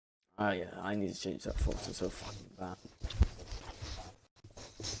Oh yeah, I need to change that photo so fucking bad.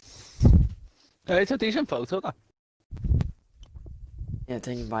 It's a decent photo, though. Yeah,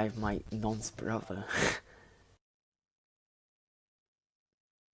 taken by my nonce brother.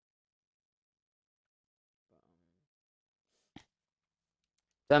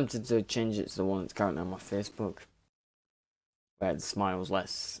 Tempted to change it to the one that's currently on my Facebook, where the smile's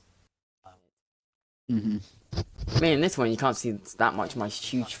less. Mm-hmm. I mean, in this one you can't see that much of my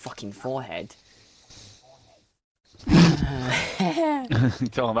huge fucking forehead. You're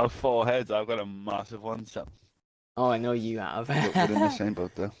talking about foreheads. I've got a massive one, so Oh, I know you have. we're in the same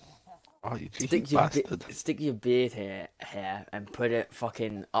boat there. Oh, you cheeky bastard. Stick your beard here and put it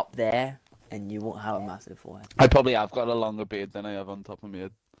fucking up there, and you won't have a massive forehead. I probably have got a longer beard than I have on top of my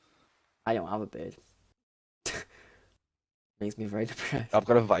head. I don't have a beard. Makes me very depressed. I've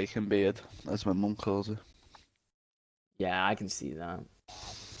got a Viking beard, as my mum calls it. Yeah, I can see that.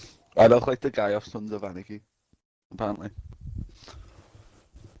 I look like the guy off Sons of Anarchy, apparently.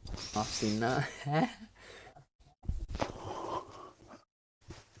 I've seen that.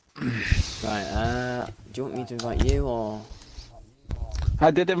 Right, do you want me to invite you, or...? I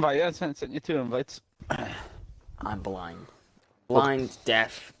did invite you, I sent you 2 invites. I'm blind. Blind,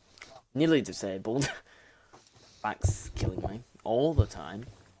 deaf, nearly disabled. Back's killing me all the time.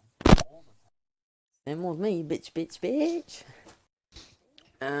 Same with me, bitch, bitch, bitch.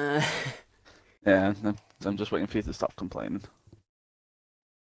 Yeah, I'm just waiting for you to stop complaining.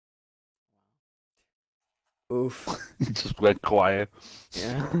 Oof. Just went quiet.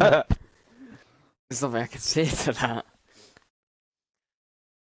 Yeah. There's nothing I can say to that.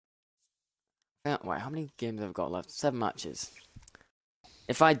 Yeah, wait, how many games have I got left? 7 matches.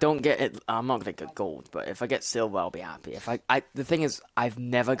 If I don't get it, I'm not gonna get gold, but if I get silver, I'll be happy. If the thing is, I've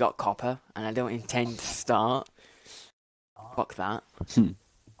never got copper, and I don't intend to start. Fuck that.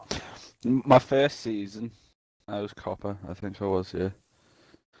 My first season, I was copper, I think I was, yeah.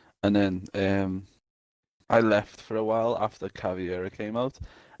 And then, I left for a while after Caviera came out.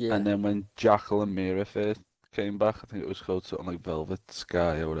 Yeah. And then when Jackal and Mira first came back, I think it was called something like Velvet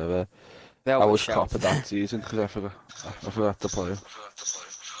Sky or whatever. Velvet I was Shell. copper that season because I forgot to play.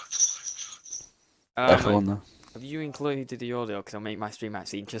 Have you included the audio? Because I'll make my stream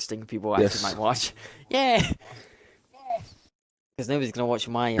actually interesting. People actually might watch. Yeah! Because nobody's going to watch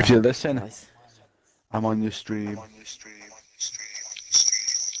my... if you listen, voice. I'm on your stream.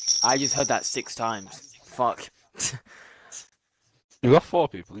 I just heard that 6 times. Fuck. You got 4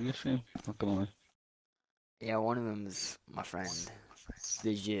 people in your stream, not gonna lie. Yeah, one of them is my friend.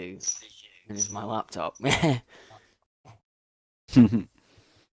 There's you. And it's my laptop. There's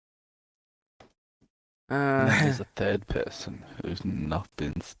a third person who's not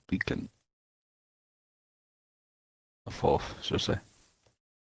been speaking. A 4th, should I say.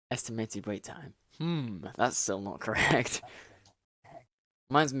 Estimated wait time. That's still not correct.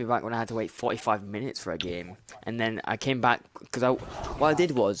 Reminds me back when I had to wait 45 minutes for a game, and then I came back because what I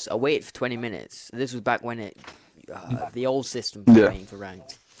did was I waited for 20 minutes. This was back when the old system for waiting for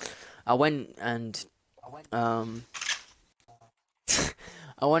ranked. I went and I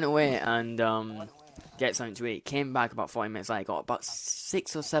went away and get something to eat. Came back about 40 minutes later. Got about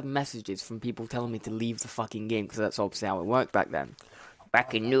 6 or 7 messages from people telling me to leave the fucking game because that's obviously how it worked back then.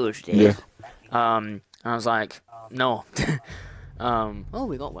 Back in those days. Yeah. And I was like, no. Oh,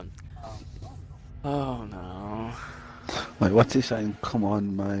 we got one. Oh no. Wait, what's he saying? Come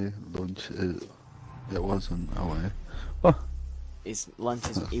on, my lunch is... It wasn't away. What? His lunch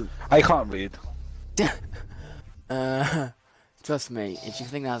is... I can't read. Trust me, if you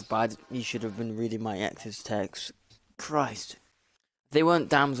think that's bad, you should have been reading my ex's text. Christ. They weren't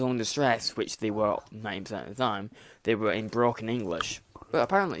damsel in distress, which they were 90% of the time. They were in broken English. But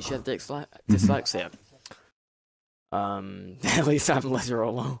apparently she had dyslexia. At least I'm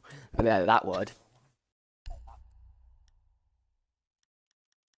literal. Yeah, that word.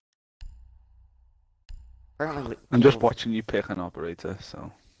 Apparently, I'm just watching you pick an operator,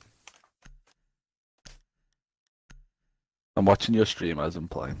 so... I'm watching your stream as I'm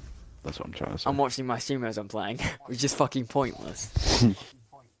playing. That's what I'm trying to say. I'm watching my stream as I'm playing, which is fucking pointless.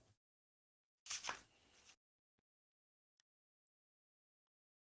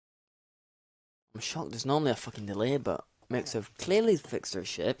 I'm shocked there's normally a fucking delay, but Mix have clearly fixed their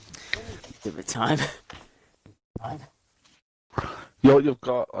shit. Give it time. You've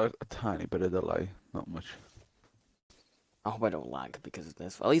got a tiny bit of delay, not much. I hope I don't lag because of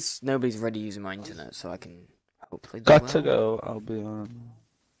this. At least nobody's already using my internet, so I can hopefully do Got well. to go, I'll be on.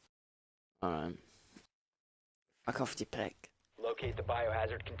 Alright. Fuck off your pick. Locate the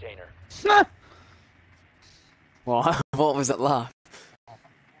biohazard container. What? What was that laugh?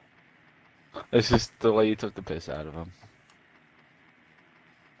 It's just the way you took the piss out of him.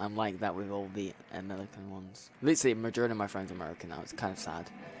 I'm like that with all the American ones. Literally, majority of my friends are American now. It's kind of sad.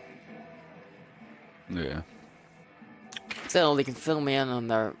 Yeah. Still, they can fill me in on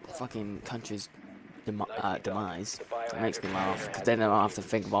their fucking country's demise. It makes me laugh, because then I don't have to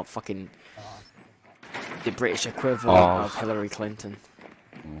think about fucking the British equivalent of Hillary Clinton.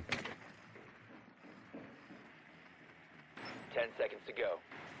 10 seconds to go.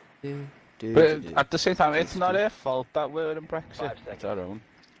 But at the same time, it's not their fault that we're in Brexit. 5 It's our own.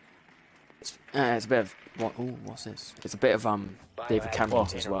 It's a bit of what's this? It's a bit of David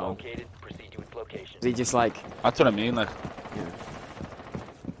Cameron's as well. They just like That's what I mean, like. yeah.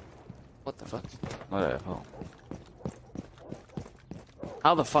 What the fuck? Not their fault.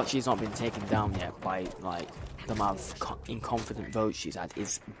 How the fuck she's not been taken down yet by like the amount of inconfident votes she's had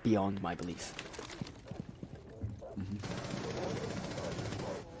is beyond my belief.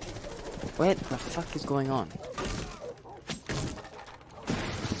 What the fuck is going on?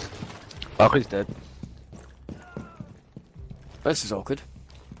 Oh, he's dead. This is awkward.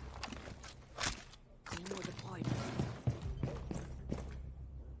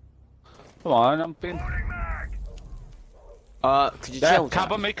 Come on, I'm being. Could you There, chill?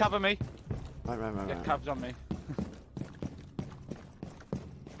 cover Jack? me, cover me. Right. Get cabs on me.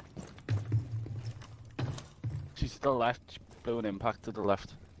 She's to the left. Blew an impact to the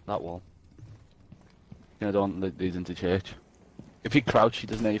left. That wall. You know, don't let these into church. If you crouch, she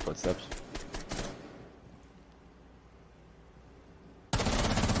doesn't hear your footsteps.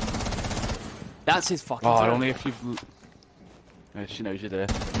 That's his fucking Oh, turn. only if you've. Yeah, she knows you're there.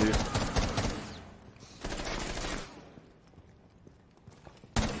 Move.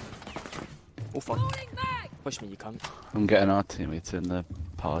 Oh fuck. Push me, you cunt. I'm getting our teammates in the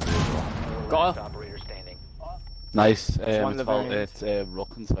party as well. Got her. Operator standing. Nice. one of the variants. It's Rook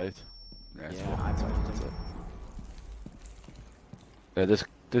inside. Yeah, I've heard of it. Yeah,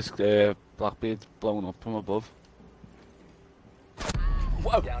 this Blackbeard's blown up from above.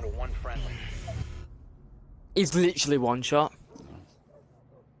 Whoa! Down to one friendly. He's literally one shot.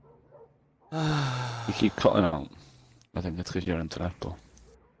 You keep cutting out. I think it's because you're internet, but.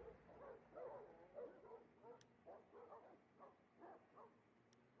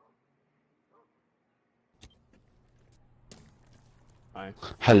 Right.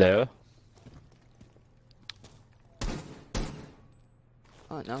 Hello.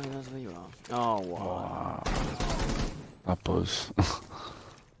 Oh, now he knows where you are. Oh, wow. That buzz.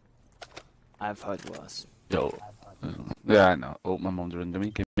 I've heard worse. Yo. Yeah, I know. Oh, my mum's under me.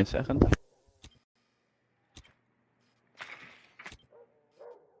 Give me a second.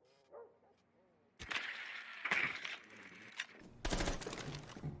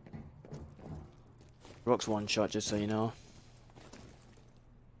 Rock's one shot, just so you know.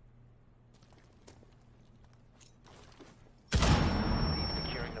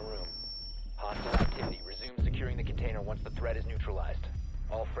 Securing the room. Hostile activity. Resume securing the container once the threat is neutralized.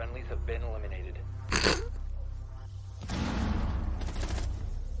 All friendlies have been eliminated.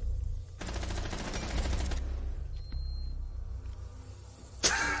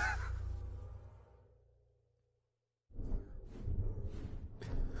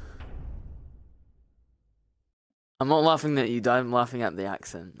 I'm not laughing that you died, I'm laughing at the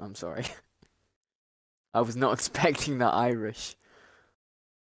accent. I'm sorry. I was not expecting that Irish.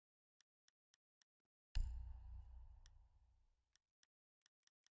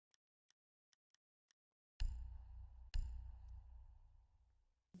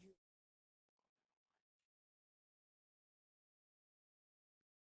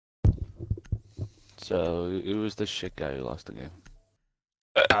 So, who was the shit guy who lost the game?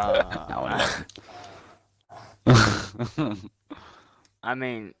 I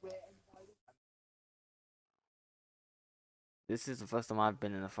mean, this is the first time I've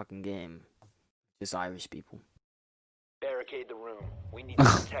been in a fucking game. Just Irish people. Barricade the room. We need to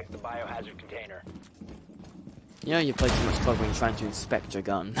protect the biohazard container. You know you play too much COD when you're trying to inspect your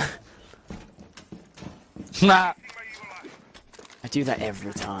gun. Nah. I do that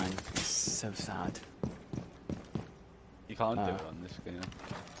every time. It's so sad. You can't do it on this game.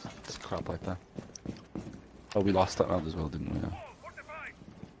 It's crap like that. Oh, we lost that round as well, didn't we? Yeah.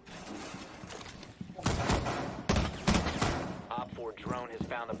 Op 4 drone has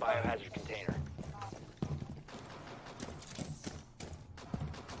found the biohazard container.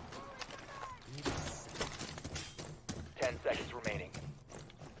 Seconds remaining.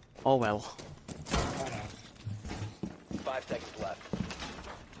 Oh well. 5 seconds left.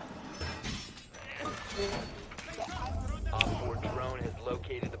 Op 4 drone has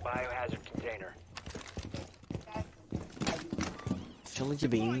located the biohazard container. Trilogy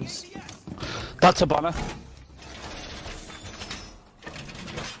beams. That's a bomber.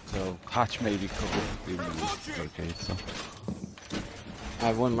 So hatch may be covered, even though it's okay. So I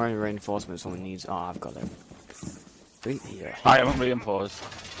have one more reinforcement someone needs. Oh, I've got it. Right here. I haven't reinforced,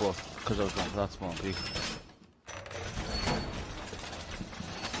 but because I was going for that small peak.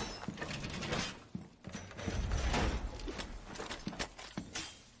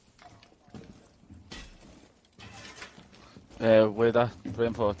 Where that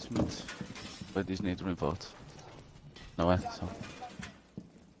reinforcement? Where these need reinforced? Nowhere. So.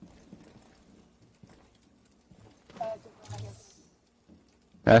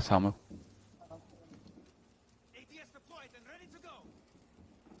 Yes, Hammer.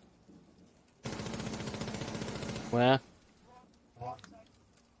 Where?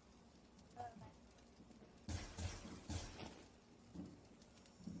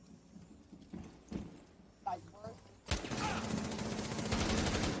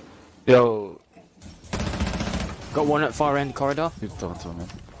 Yo, Got one at far end corridor. you've done to me.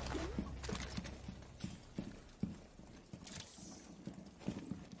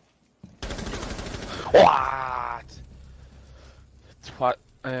 What? What?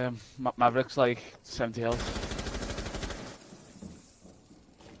 Maverick's like 70 health.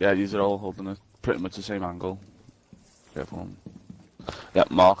 Yeah, these are all holding it pretty much the same angle. Careful. Yeah,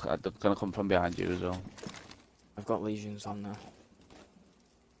 Mark, they're gonna come from behind you as well. I've got legions on there.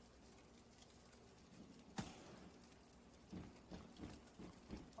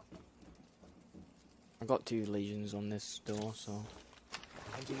 I've got 2 legions on this door, so.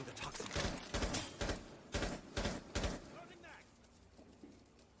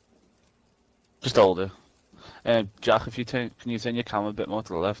 Just hold it. Jack, if you can you turn your camera a bit more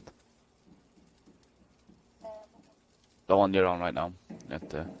to the left? The one you're on right now. Right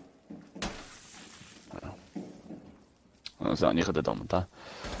there. That's something you could have done with that.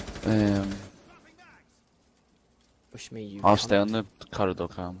 Push me, you. I'll cunt. stay on the corridor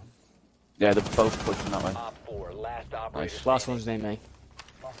cam. Yeah, they're both pushing that way. Op 4, last operator Nice. Last standing. one's named me.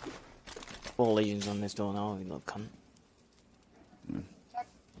 4 legions on this door now, you little cunt.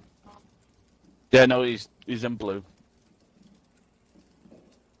 Yeah, no, he's in blue.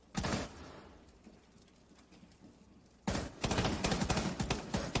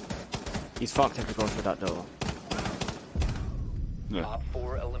 He's fucked if he goes through that door. Yeah. Op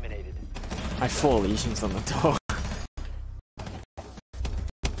 4 eliminated. I had 4 legions on the door.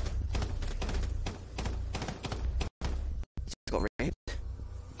 He's got raped.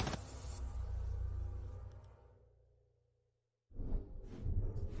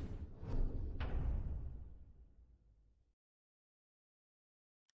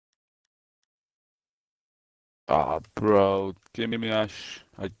 Ah, bro, give me my Ash.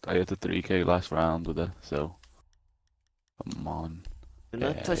 I hit the 3k last round with it, so come on. Do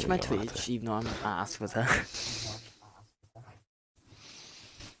not Yeah, touch we my got Twitch, even though I'm ass with her.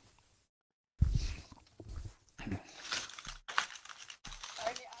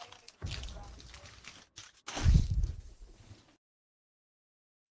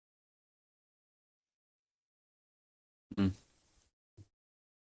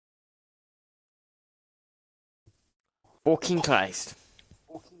 Fucking Christ.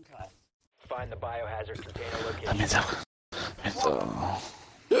 Find the biohazard container I location.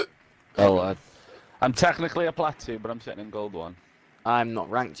 mean, oh, I'm technically a plat 2, but I'm sitting in gold 1. I'm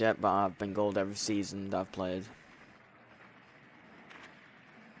not ranked yet, but I've been gold every season that I've played.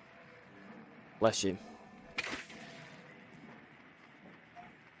 Bless you.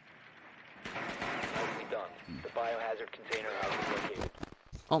 Nicely done. The biohazard container has been located.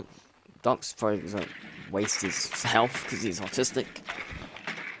 Oh, Doc's probably gonna waste his health because he's autistic.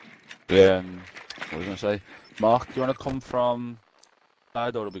 Yeah, what was I gonna say? Mark, do you wanna come from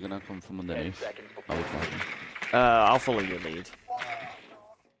side or are we gonna come from 10 underneath? seconds Oh, before we can. insertion. I'll follow your lead.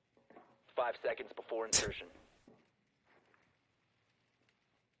 5 seconds before insertion.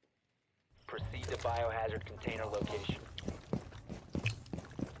 Proceed to biohazard container location.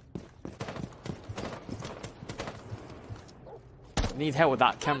 Need help with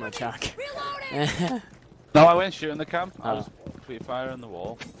that camera, Jack. No, I went shooting the camp. I Oh. was free fire on the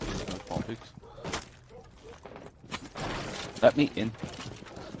wall. Let me in.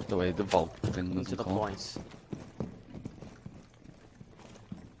 The way the vault thing Into the points.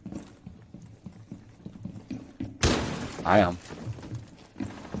 I am.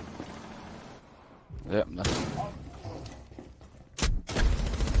 Yep, that's...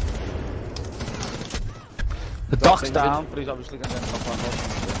 The Doc's injured. down, but he's obviously going to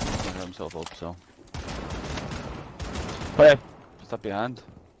get himself up, so... Oh yeah, just up behind.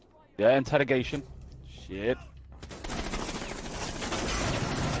 Yeah, interrogation. Shit.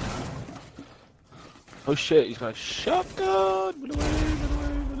 Oh shit, he's got a shotgun! Run away, run away,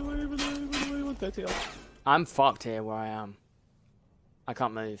 run away, run away, run away, 130 off. I'm fucked here where I am. I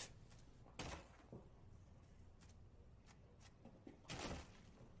can't move.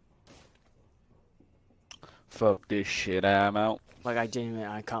 Fuck this shit, I'm out. Like, I genuinely,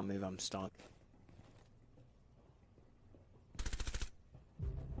 I can't move, I'm stuck.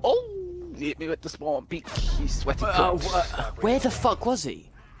 Oh! He hit me with the small beak, you sweaty cunt. Where the fuck was he?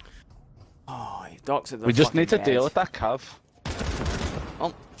 Oh, he docks at the We just need to fucking deal bed. with that cav.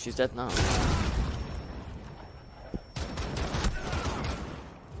 Oh, she's dead now.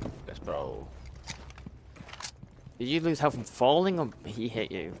 Yes, bro. Did you lose health from falling or he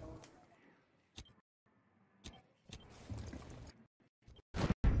hit you?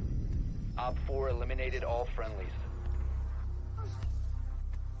 Op 4 eliminated all friendlies.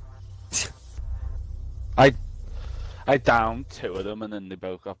 I downed 2 of them and then they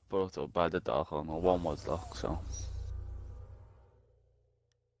both got brought up by the dark one, or one was locked, so.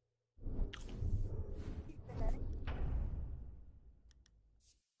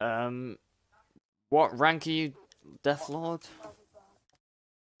 What rank are you, Deathlord?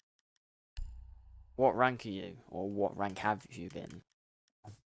 What rank are you? Or what rank have you been?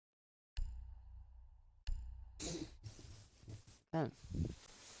 Oh.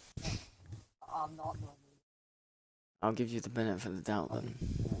 I'll give you the benefit of the doubt then.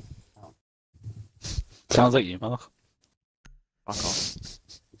 Sounds like you, Mark. Fuck off.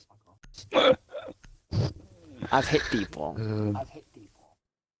 I've hit people.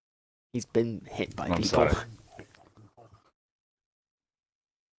 He's been hit by I'm people. sorry.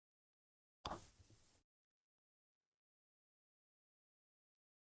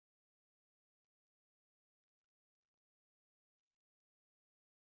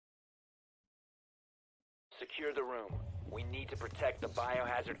 Secure the room. We need to protect the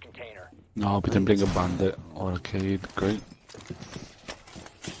biohazard container. No, we can bring a bandit or a arcade, great.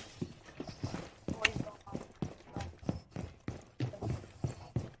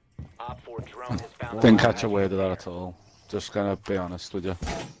 Op 4 drone has found the Didn't catch a biohazard word of that container. at all. Just gonna be honest with you.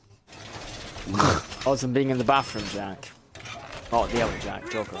 Also being in the bathroom, Jack. Oh, the other Jack,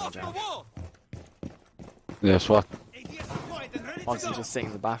 Joker Jack. Yes, what? Also just sitting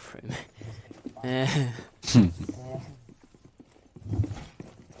in the bathroom.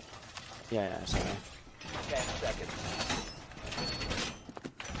 Yeah, sorry. 10 seconds.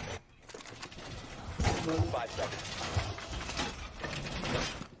 5 seconds.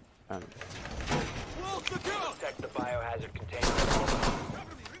 Protect the biohazard container.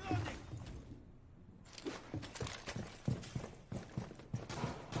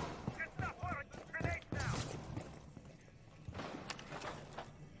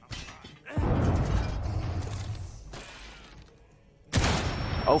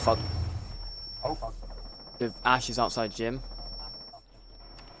 Oh fuck. The Ash is outside gym.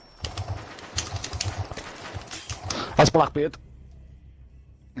 That's Blackbeard.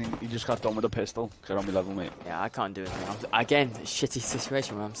 He just got done with a pistol. Get on my level, mate. Yeah, I can't do anything. Again, shitty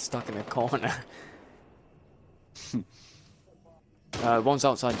situation where I'm stuck in a corner. One's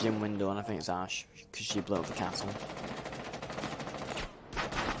outside gym window, and I think it's Ash, because she blew up the castle.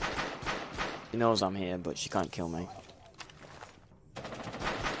 She knows I'm here, but she can't kill me.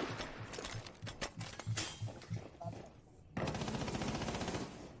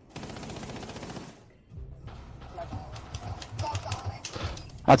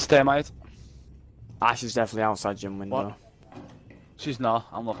 That's there, mate. Ash is definitely outside gym window. What? She's not.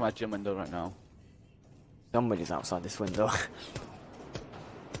 I'm looking at gym window right now. Somebody's outside this window.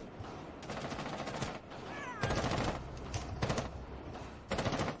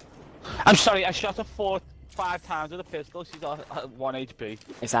 I'm sorry, I shot her 5 times with a pistol. She's at 1 HP.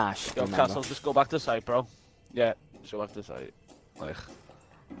 It's Ash. Yo, remember. Castle, just go back to site, bro. Yeah, just go back to site. Like,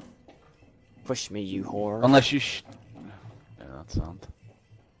 Push me, you whore. unless you yeah, that's sound.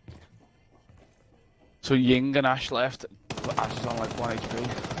 So Ying and Ash left. But Ash is on like 1 HP.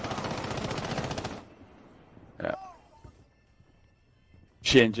 Yeah.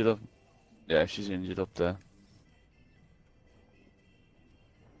 She injured up. Yeah, she's injured up there.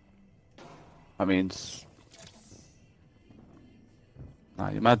 I mean, nah,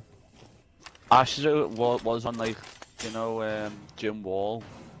 you mad? Ash was on like, you know, gym wall,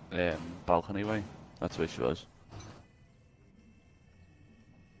 balcony way. That's where she was.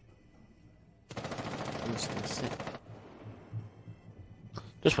 I'm just gonna sit.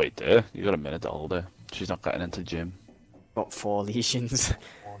 Just wait there. You got a minute to hold her. She's not getting into gym. Got 4 lesions.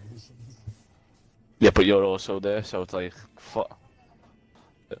 Yeah, but you're also there, so it's like, fuck.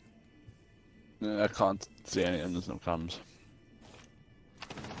 I can't see anything. There's no cams.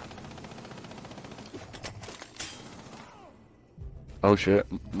 Oh shit,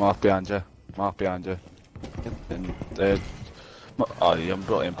 Mark behind you. Mark behind you. And oh, you haven't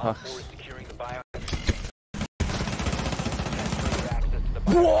brought impacts. Securing the bio. Access to the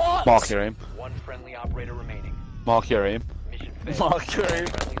bio. What? Mark your aim. One friendly operator remaining. Mark your aim. Mission failed. Mark your aim.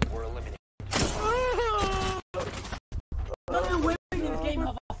 Friendlies were eliminated. No way in this game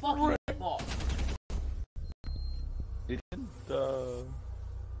have a fucking hitbox. He didn't.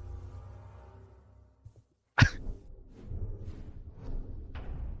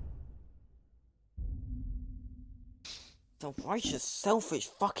 The righteous, selfish,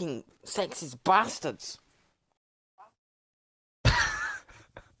 fucking sexist bastards.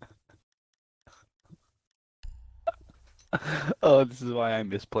 Oh, this is why I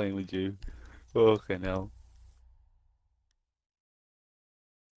miss playing with you. Fucking hell.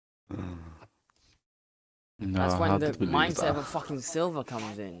 No, That's how when did the we lose mindset of that? a fucking silver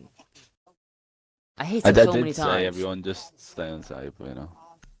comes in. I hate I it did so many say times. everyone just stay inside, but you know.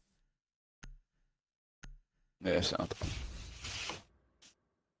 Yeah, sound.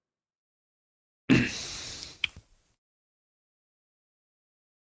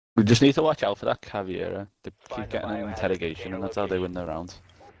 We just need to watch out for that Caviera. They keep Find the getting an biohazard interrogation, container and that's how they location. win the rounds.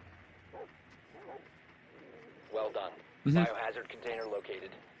 Well done. Mhm. Biohazard container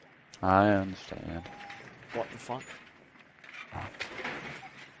located. I understand. What the fuck?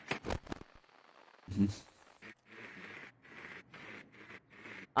 Mhm.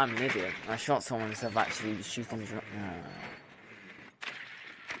 I'm an idiot. I shot someone instead of actually shooting.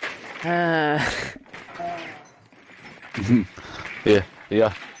 Yeah,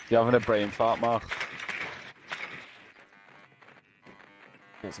 yeah. You're having a brain fart, Mark.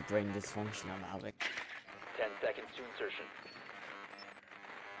 It's a brain dysfunction I'm having. 10 seconds to insertion.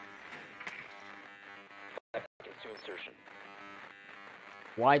 5 seconds to insertion.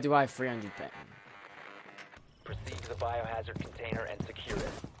 Why do I have 300 pen? Proceed to the biohazard container and secure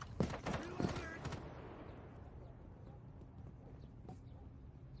it.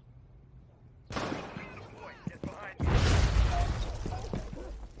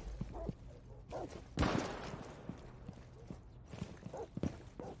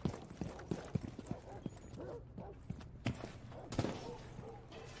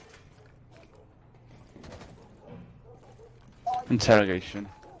 Interrogation.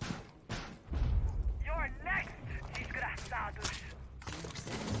 You're next, desgraciados.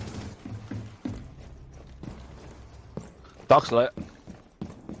 Doc's lit.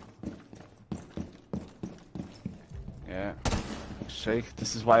 Yeah. Shake.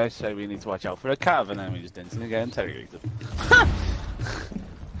 This is why I say we need to watch out for a cav, and then we just instantly get interrogated.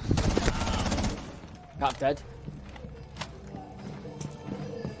 Cat dead.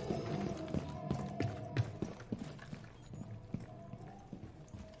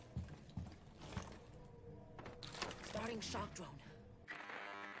 Starting shock drone.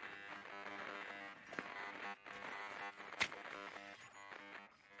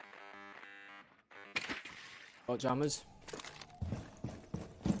 Got jammers.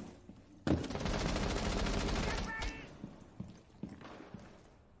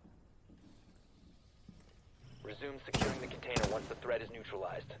 Resume securing the container once the threat is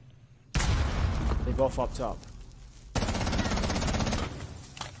neutralized. They both up top.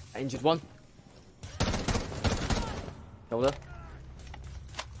 I injured one. Shoulder.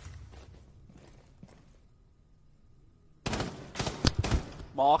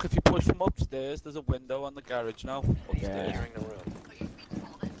 Mark, if you push from upstairs, there's a window on the garage now. Upstairs. Securing the room.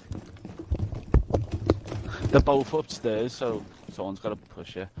 They're both upstairs, so someone's got to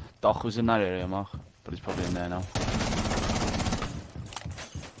push it. Doc was in that area, Mark, but he's probably in there now.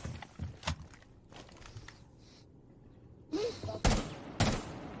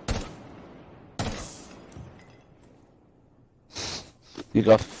 You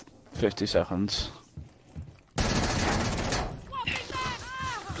got 50 seconds.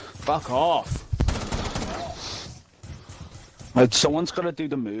 Fuck off. Like, someone's got to do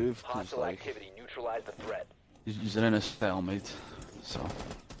the move. 'Cause, Hostile like, activity. Neutralize the threat. he's in a stalemate, so.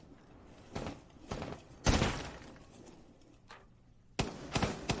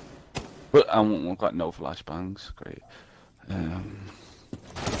 But we've got no flashbangs. Great.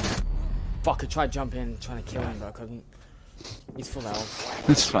 Fuck, I tried jumping in, trying to kill him, but I couldn't. He's full health.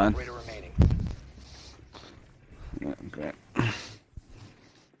 It's fine. Operator remaining. Yeah, great.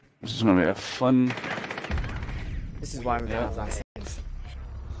 This is gonna be a fun. This is why we don't have that sense.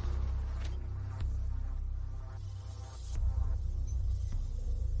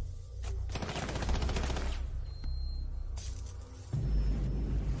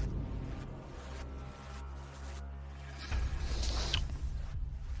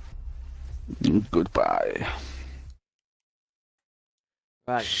 Goodbye.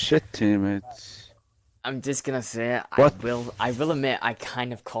 Right. Shit teammates. I'm just gonna say What? I will admit I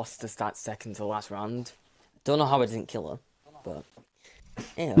kind of cost us that second to last round. Don't know how I didn't kill her, but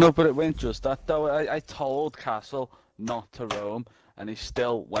yeah. No, but it went just that though. I told Castle not to roam, and he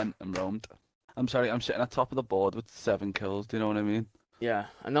still went and roamed. I'm sorry, I'm sitting at top of the board with 7 kills. Do you know what I mean? Yeah.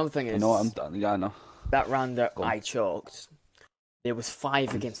 Another thing I is know I'm done. Yeah, I know. that round that Go on. I choked, there was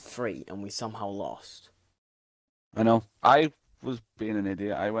 5 against 3, and we somehow lost. I know. I was being an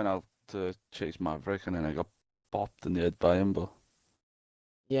idiot. I went out to chase Maverick, and then I got bopped in the head by him. But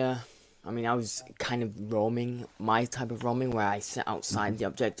Yeah. I mean, I was kind of roaming, my type of roaming, where I sit outside the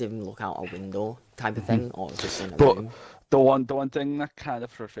objective and look out a window type of thing, or just in a But- room. the one thing that kind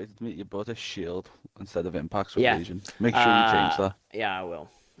of frustrated me, you bought a shield instead of impacts with Yeah. Legion. Make sure you change that. Yeah, I will.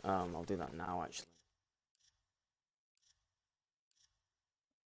 I'll do that now, actually.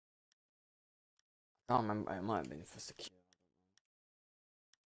 I can't remember. It might have been for secure.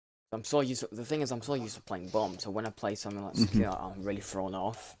 I'm so used. The thing is, I'm so used to playing bomb. So when I play something like secure, I'm really thrown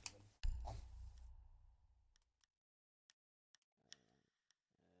off.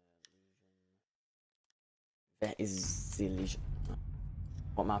 There is the Legion.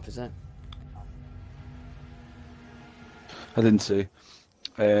 What map is it? I didn't see.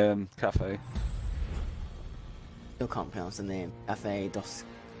 Cafe. Still can't pronounce the name. Cafe dos.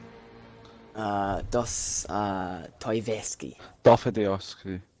 Toiveski.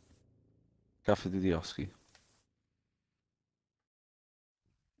 Dofidioski. Cafe Didioski.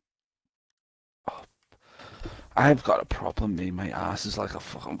 Oh, I've got a problem, me. My ass is like a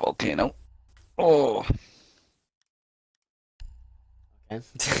fucking volcano. Oh,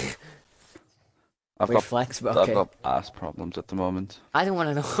 Okay. I've Weird flex, but okay. I've got ass problems at the moment. I don't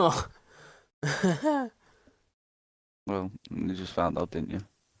want to know. Well, you just found out, didn't you?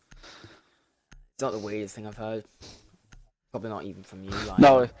 It's not the weirdest thing I've heard. Probably not even from you. Like,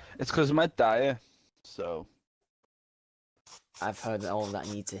 No, it's because of my diet. So I've heard all that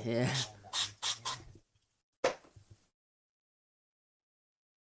I need to hear.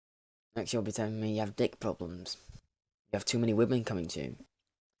 Next, you'll be telling me you have dick problems. You have too many women coming to you.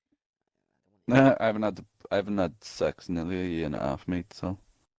 I haven't had sex in nearly a year and a half, mate. So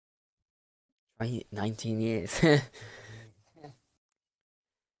Right, 19 years. no,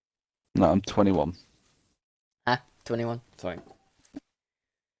 I'm 21. 21. Sorry.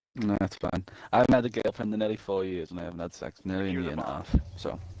 No, that's fine. I haven't had a girlfriend in nearly 4 years, and I haven't had sex in nearly a year and a half.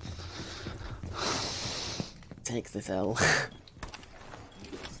 So Take this L.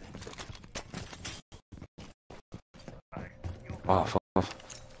 oh, fuck off.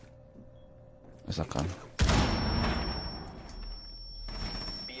 Where's that gone?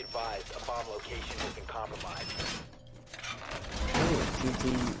 Be advised, a bomb location has been compromised. Oh,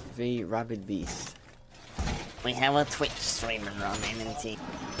 TTV Rabid Beast. We have a Twitch streamer on MNT.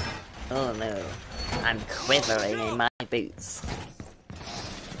 Oh no, I'm quivering in my boots.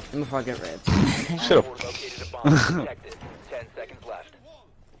 Before I get rid. Shut up. Four located a bomb detected. 10 seconds left.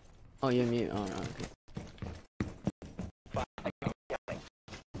 Oh, you're mute. Oh, no, okay.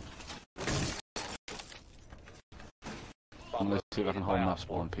 Let's see if I can hold my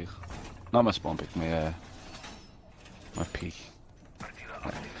spawn peak. Not my spawn peak, my peak.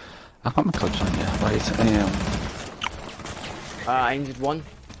 I got my coach on, yeah. Right, I injured one.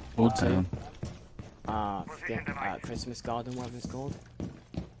 oh damn. Forget, Christmas Garden, whatever it's called.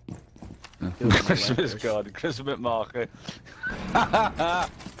 Christmas garden, Christmas market.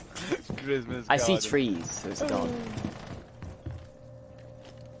 Christmas I see garden. trees, so it's gone.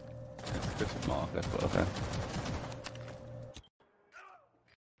 Christmas market, but okay.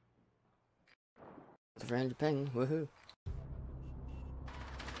 300 ping, woohoo.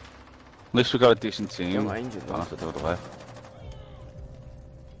 At least we got a decent team. Don't get injured, Don't have to do it away.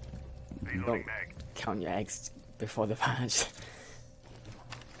 Don't count your eggs before the patch.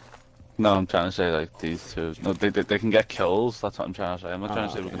 No, I'm trying to say like these two. No, they can get kills. That's what I'm trying to say. I'm not trying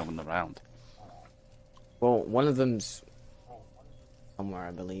to say okay. we're gonna win the round. Well, one of them's somewhere,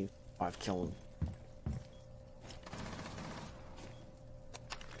 I believe. I've killed him.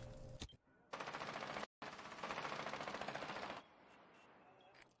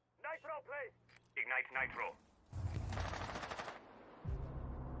 Nitro, please. Ignite nitro.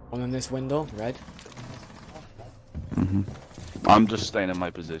 One in this window, red. I'm just staying in my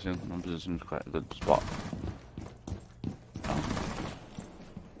position. My position's quite a good spot.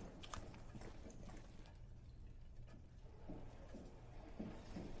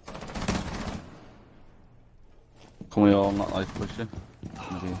 Can we all not like push it?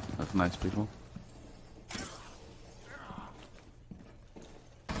 Maybe like nice people.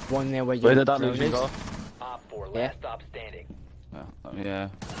 One there where you. Where did that drone Legion is. go? Op 4, Yeah. last stop standing. Yeah.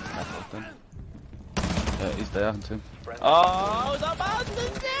 He's there, isn't he? Oh, the man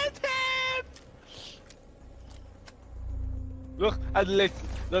hit him! Look,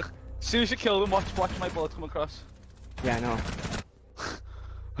 look. As soon as you kill him, watch my bullet come across. Yeah,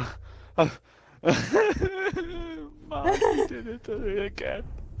 I know. Man, he did it to me again.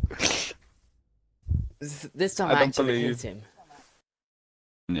 This time I I don't actually believe- hit him.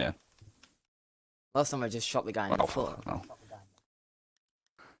 Yeah. Last time I just shot the guy in the foot. No.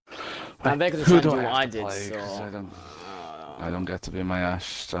 I'm going to Who try and do do I what have I to did, play? 'Cause so... I don't get to be my Ash,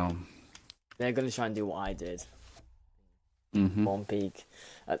 so... They're going to try and do what I did. Mm-hmm. One peak.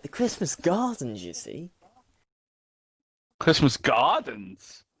 At the Christmas Gardens, you see? Christmas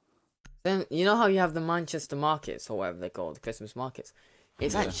Gardens? Then, you know how you have the Manchester markets, or whatever they're called, the Christmas markets?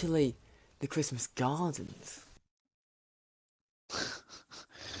 It's Yeah. actually the Christmas Gardens.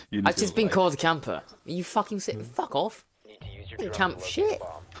 You I've just been like- called a camper. Are you fucking sick? Fuck off. Need to use your You drone camp to locate shit. a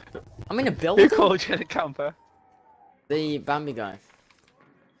bomb. I'm in a Who building. called you a camper? The Bambi guy.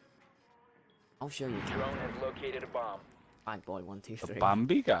 I'll show you. Camp. Drone has located a bomb. Bad boy, 1, 2, The 3.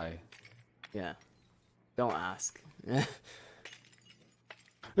 Bambi guy? Yeah. Don't ask. There's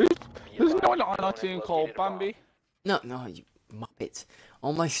no one on Drone our has team called located a bomb. Bambi. No, you muppet.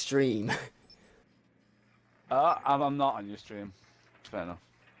 On my stream. I'm not on your stream. Fair enough.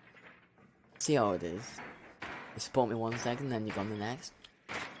 See how it is. You support me 1 second, then you're gone the next.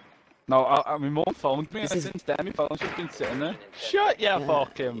 No, I mean, mum phoned me, This and is- since then my phone's just been sitting there. Shut your Yeah.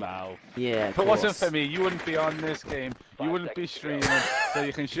 fucking mouth. Yeah, If it wasn't for me, you wouldn't be on this game. You wouldn't be streaming, so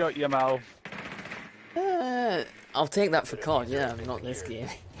you can shut your mouth. I'll take that for COD, yeah, not this game.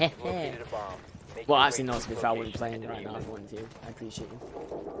 Located a bomb. Make Well, your actually, way no, to to be its fair, I wouldn't be location playing and right now if defuse I wanted to. I appreciate you.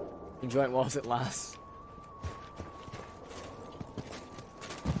 Enjoy it whilst it lasts.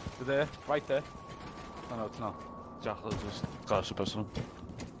 They're there, right there. Oh no, it's not. Jackal just got a super son.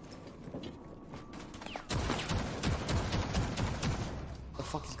 What the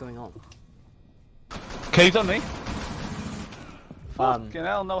fuck is going on? Cave's on me. Um, Fucking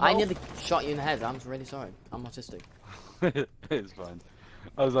hell, no I help. nearly shot you in the head. I'm really sorry. I'm autistic. It's fine.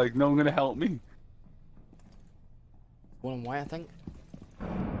 I was like, no one gonna help me. One on white, I think.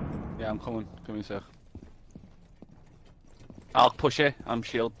 Yeah, I'm coming. Give me a sec. I'll push it. I'm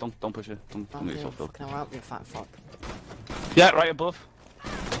shield. Don't push it. Don't get Okay, yourself killed. fucking hell, out, you fat fuck. Yeah, right above.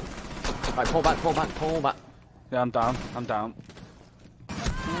 Right, pull back, pull back, pull back. Yeah, I'm down. I'm down.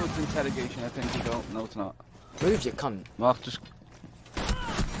 No, it's interrogation. I think you don't. No, it's not. Move, you cunt. Well, just.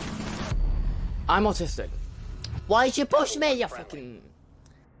 I'm autistic. Why'd you push me, you fucking...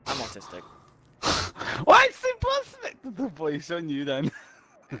 I'm autistic. Why is he busting the voice on you then?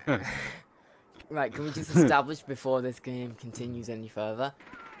 Right, can we just establish before this game continues any further?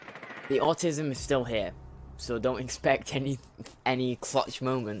 The autism is still here, so don't expect any clutch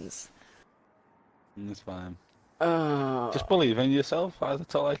moments. It's fine. Uh, Just believe in yourself.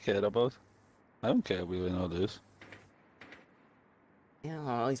 That's all I care about. I don't care if we win or lose. yeah,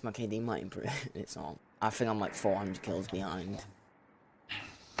 well, at least my KD might improve. It's all. I think I'm like 400 kills behind.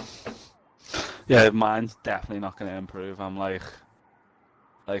 Yeah, mine's definitely not going to improve. I'm like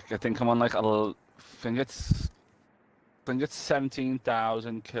I think I'm on like I think it's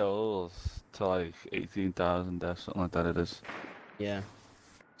 17,000 kills to like 18,000 deaths, something like that. It is Yeah.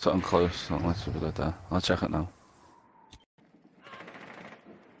 something close, something like that. I'll check it now.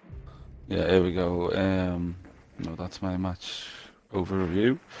 Yeah, here we go. No, that's my match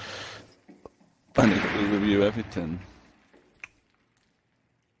overview. I need to review everything.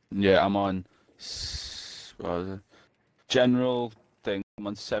 Yeah, I'm on. What was it? General thing. I'm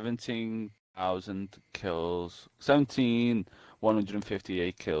on 17,000 kills.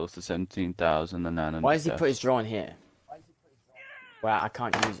 158 kills to 17,900. Why does he deaths. put his drone here? Well, I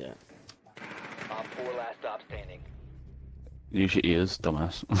can't use it. Op 4 last stop standing. Use your ears,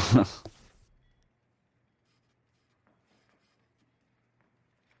 dumbass.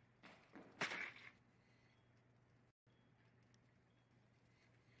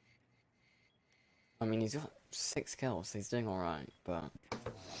 I mean, he's got 6 kills, so he's doing alright, but...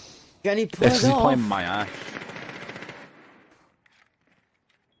 Can he pull This it is off? playing my ass.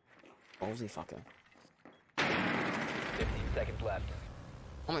 Ballsy fucker. 15 seconds left.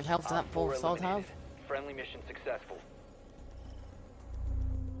 How much health does that Op poor 4 sword have? eliminated. Friendly mission successful.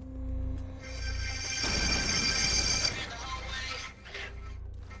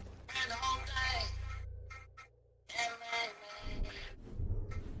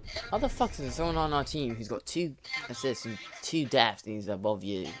 How the fuck is there someone on our team who's got 2 assists and 2 deaths and he's above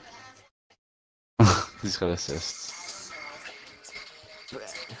you? He's got assists.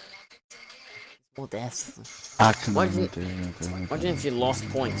 More deaths. I can Imagine if you lost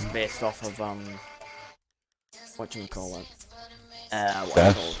points based off of what do you call it? What's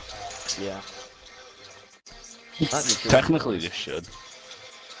it called? Yeah. That'd be good, Technically, of you course. should.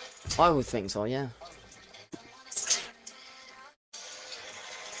 I would think so, yeah.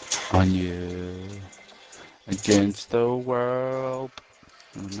 On you against the world.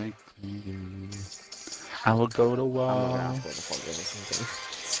 Make me. I will go to war. I'm not gonna have to go to fuck this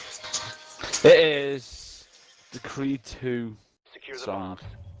It is the Creed 2 Secure the song. bombs.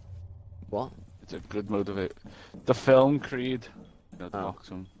 What? It's a good motivate. The film Creed. You know, the Oh.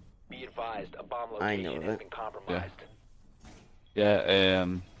 boxing. Be advised, a bomb I know location of has it. been compromised. Yeah,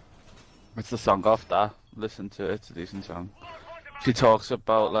 it's the song off that. Listen to it, it's a decent song. She talks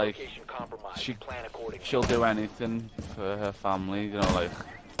about Bomb like location compromised. she- Plan accordingly. she'll do anything for her family, you know, like.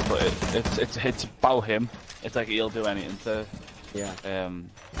 But it's about him. It's like he'll do anything to Yeah.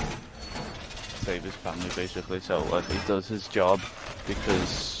 save his family basically. So like he does his job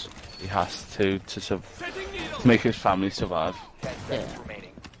because he has to make his family survive. 10 seconds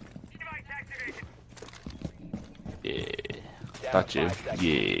remaining. Yeah, Down that's to you. 5 seconds.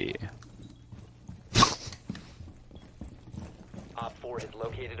 Yeah. Op 4 has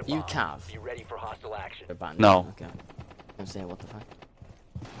located a bomb. You Cav. Be ready for hostile action. Abandoned. No. Okay. I'm say what the fuck.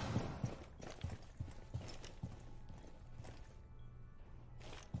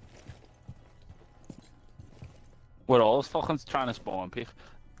 We're all fucking trying to spawn pick.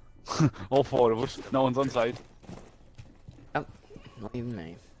 All four of us. No one's on site. Oh, not even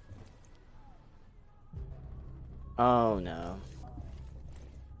me. Oh no.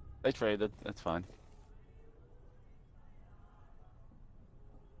 They traded. It's fine.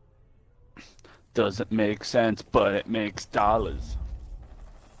 Doesn't make sense, but it makes dollars.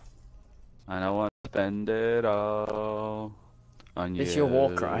 And I want to spend it all on you. It's your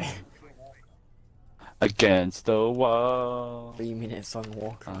war cry. Against the wall. 3-minute song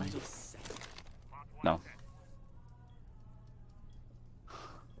war cry. No.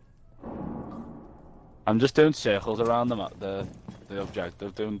 I'm just doing circles around the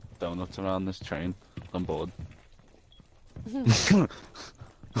objective, doing donuts around this train. I'm bored.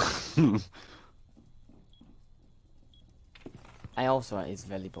 I also is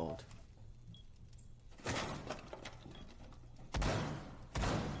very bored.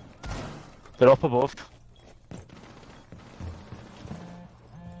 They're up above.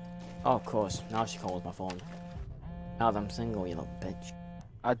 Oh, of course. Now she calls my phone. Now that I'm single, you little bitch.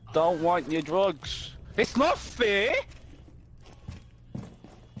 I don't want your drugs. It's not fair.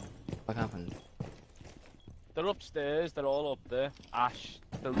 What happened? They're upstairs. They're all up there. Ash,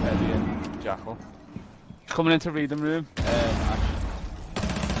 Bill Kelly, and Jackal. Coming into reading room. Ash.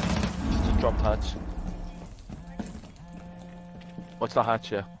 Just dropped hatch. What's the hatch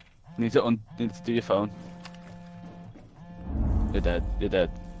here? Need to do your phone. You're dead. You're dead.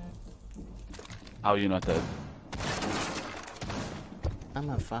 How are you not dead? I'm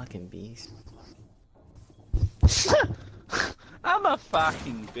a fucking beast. I'm a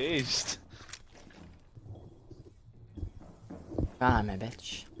fucking beast. I'm a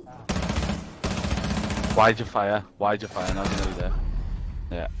bitch. Why'd you fire? Why'd you fire? Now you know you're there.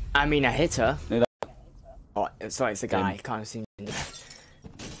 Yeah. I mean, I hit her. Yeah. Oh, sorry, it's a guy. Him. Can't see.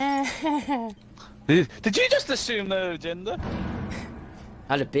 Did you just assume their gender?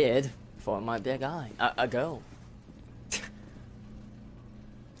 Had a beard. Thought it might be a guy. A girl. I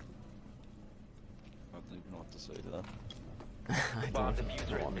don't even know what to say to that. I Bomb don't diffuser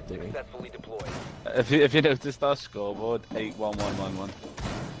know has what I'm been doing. successfully deployed. If you noticed our scoreboard, 8-1-1-1-1.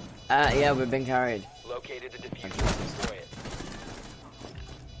 Yeah, we've been carried. Located the diffuser. Destroy it.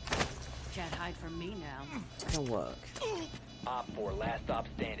 Can't hide from me now. It's gonna work. Op 4, last stop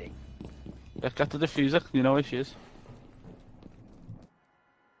standing. Yeah, get the diffuser. You know where she is.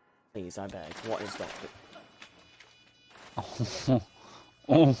 Please, I beg. What is that?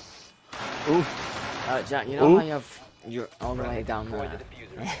 Oh. Oh. Jack, you know Ooh. how you have... You're all the way down Destroy there. the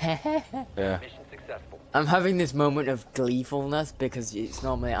diffuser. Yeah. Mission successful. I'm having this moment of gleefulness because it's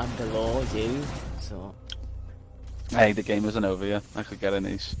normally I'm below you, so... Hey, the game isn't over yet. I could get an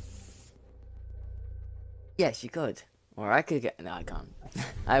ace. Yes, you could. Or I could get... No, I can't.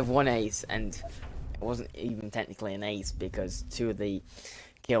 I have one ace, and it wasn't even technically an ace because 2 of the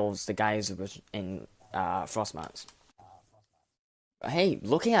kills, the guys were in frost mats. But hey,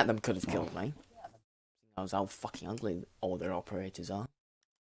 looking at them could have killed me. Knows how fucking ugly all their operators are.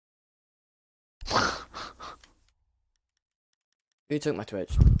 Who took my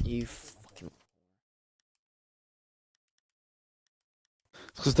Twitch? You fucking...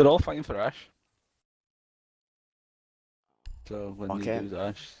 Because they're all fighting for Ash. So when Okay. you lose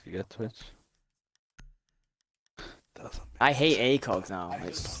Ash, you get Twitch. doesn't. I hate ACOG now.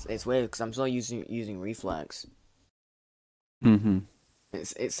 It's weird because I'm still using reflex. Mm-hmm.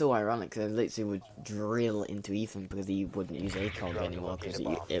 It's so ironic because I literally would drill into Ethan because he wouldn't use ACOG anymore because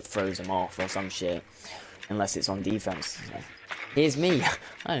it throws him off or some shit unless it's on defense. Here's me.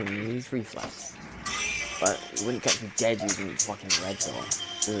 I don't use reflex, but you wouldn't catch me dead using fucking red dot.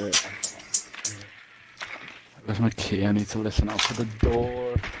 Ugh. Where's my key? I need to listen out for the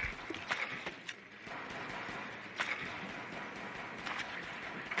door.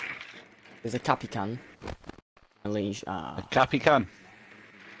 There's a cappy can. A leash. A cappy can.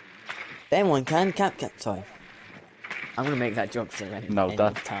 Then one can cap. Sorry. I'm gonna make that joke for the No, end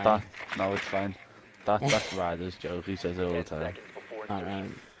that of time. no, it's fine. That's Ryder's joke. He says it all the 10 time. seconds before Alright.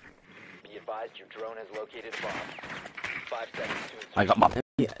 insertion. Be advised your drone has located a bomb. 5 seconds to insertion. I got my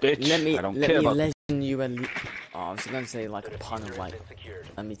bitch. Let me I don't care about. lesson you a. Oh, I was gonna say like The a pun diffuser of has like. been secured.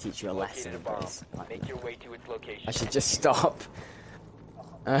 Let me teach you a lesson, Located a but bomb. it's like, Make your way to its location. I should just stop.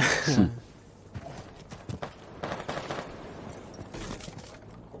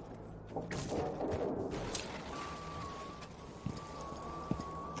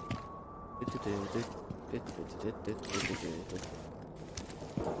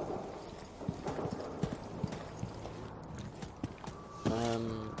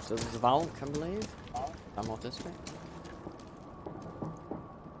 So there's a valve, I believe. I'm autistic.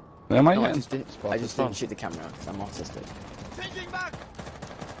 Where am I No, I getting just didn't. spotted I just from? didn't shoot the camera because I'm autistic.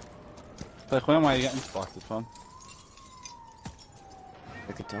 Like, where am I getting spotted from?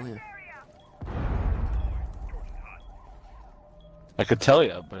 I could tell you. I could tell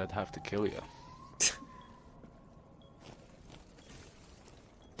you, but I'd have to kill you.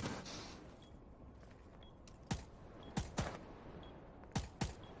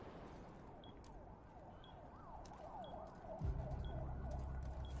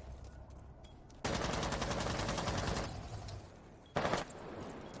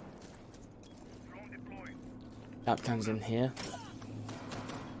 That comes in here.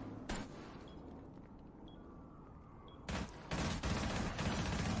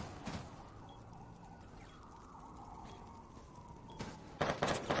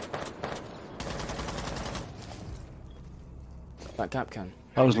 That cap can.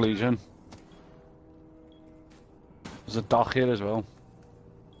 That was Legion. There's a dock here as well.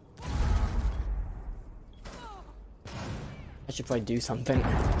 I should probably do something.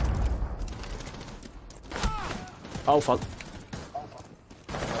 Oh fuck.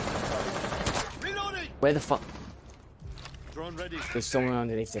 Where the fuck? Drone ready. There's someone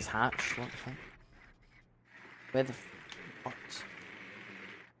underneath this hatch. What the fuck? Where the fuck?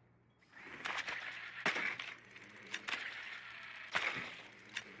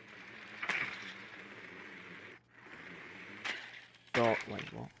 So,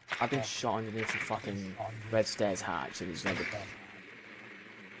 wait, what? I've been shot underneath the fucking red stairs hatch and it's never...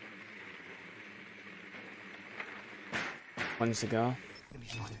 One's to go.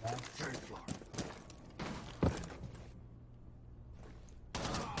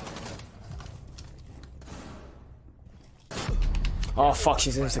 Oh fuck,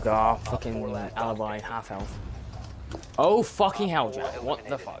 she's in cigar. Fucking alibi, half health. Oh fucking hell, Jack. What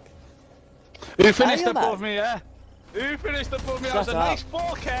the fuck? Who finished you above back? me, yeah? Who finished above me? That was a Shut up. nice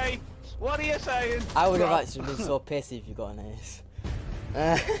 4K. What are you saying? I would have Bro. actually been so pissed if you got an ace.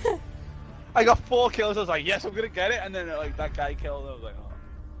 I got 4 kills. I was like, yes, I'm gonna get it. And then like that guy killed. I was like, oh.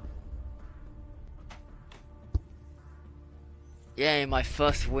 Yeah, my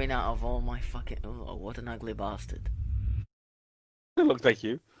first win out of all my fucking... Oh, what an ugly bastard. It looked like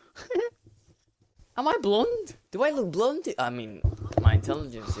you. Am I blonde? Do I look blonde? I mean, my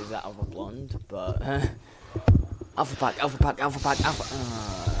intelligence is that of a blonde, but... alpha pack, alpha pack, alpha pack,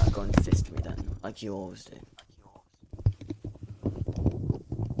 alpha... go and fist me then, like you always do.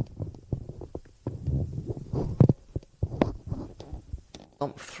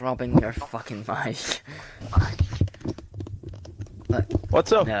 Stop throbbing your fucking mic.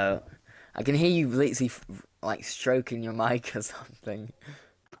 What's up? No. I can hear you literally, like, stroking your mic or something.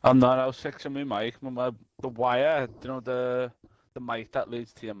 I'm not. I was fixing my mic. The wire, you know, the mic that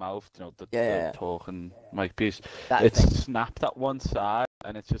leads to your mouth, you know, the Yeah. talking mic piece. That It's thing. snapped at one side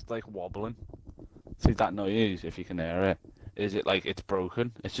and it's just like wobbling. See that noise? If you can hear it, is it like it's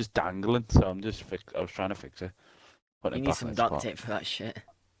broken? It's just dangling. So I was trying to fix it. Put You it need back some in its duct spot. tape for that shit.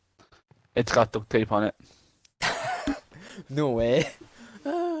 It's got duct tape on it. No way.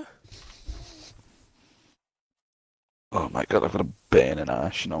 Oh my god! I've got a burning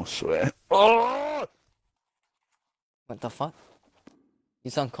ash. No swear. Oh! What the fuck?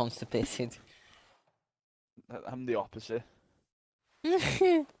 You sound constipated. I'm the opposite.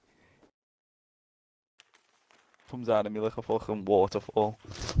 comes out of me like a fucking waterfall.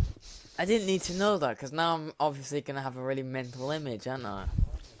 I didn't need to know that, because now I'm obviously going to have a really mental image, aren't I?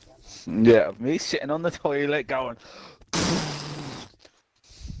 Yeah, of me sitting on the toilet going.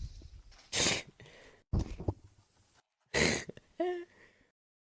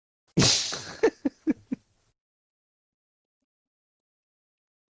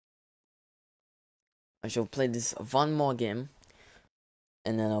 I shall play this one more game,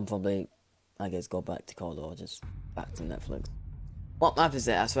 and then I'll probably, I guess, go back to COD or just back to Netflix. What map is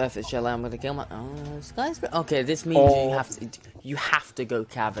it? I swear if it's Shell, I'm gonna kill my. Oh, Skyscraper. Okay, this means you have to go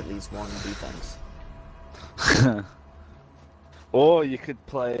Cav at least one defense. Or you could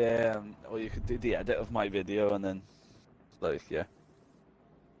play, or you could do the edit of my video and then, like, yeah.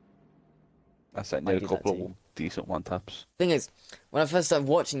 I sent you a couple of decent one taps. Thing is, when I first started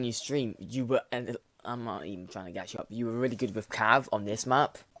watching you stream, you were, and I'm not even trying to gas you up. You were really good with Cav on this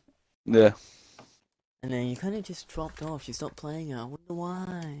map. Yeah. And then you kind of just dropped off. You stopped playing it. I wonder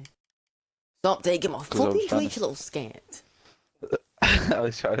why. Stop taking my 'Cause I was fucking trying tweet, you little scant. I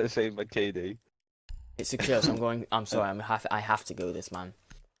was trying to save my KD. It's secure, so I'm going. I'm sorry. I have to go this, man.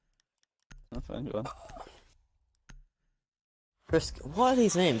 That's fine, go on. Chris, what are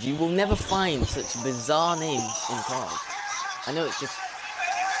these names? You will never find such bizarre names in COD. I know it's just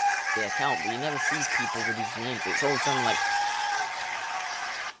the account, but you never see people with these names. It's all something like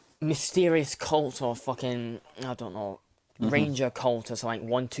mysterious cult or fucking, I don't know, ranger cult or something,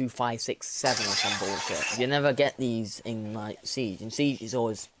 1, 2, 5, 6, 7 or some bullshit. You never get these in like Siege. In Siege is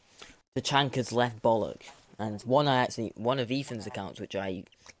always the Chanker's left bollock. And one of Ethan's accounts, which I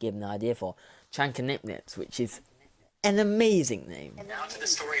gave him the idea for, Chanker Nipnits, which is an amazing name. And now to the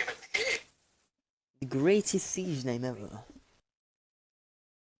story of a pig. The greatest Siege name ever.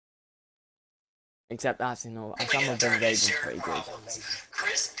 Except actually no, Osama bin Laden's pretty good.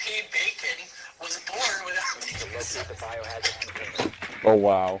 Chris P. Bacon was born without Locate the biohazard container. Oh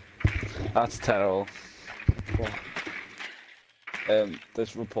wow, that's terrible.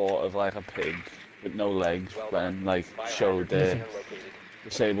 This report of like a pig with no legs when like showed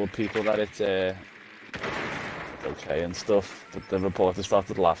disabled people that it's okay and stuff. But the reporter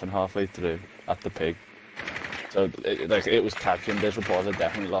started laughing halfway through at the pig. So it was catching. This reporter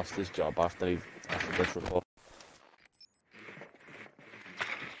definitely lost his job after this report.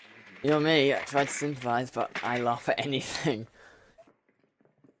 You know me, I try to sympathise, but I laugh at anything.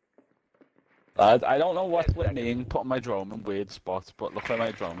 I don't know what would mean putting my drone in weird spots, but look where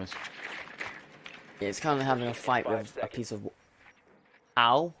my drone is. Yeah, it's kind of having a fight with a piece of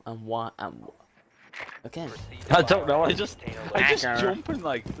ow and what and okay. I don't know. I just jump and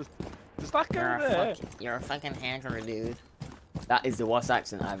like does that go there? You're a fucking hacker, dude. That is the worst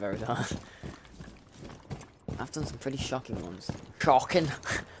accent I've ever done. I've done some pretty shocking ones. Shocking.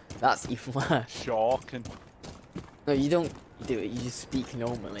 That's even worse. Shocking. No, you don't do it. You just speak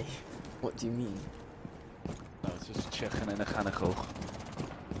normally. What do you mean? No, it's just chicken in a can of Coke.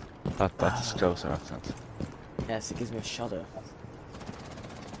 That's a closer accent. Yes, it gives me a shudder.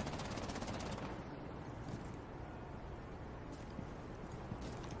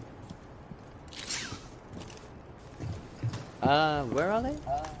 Where are they?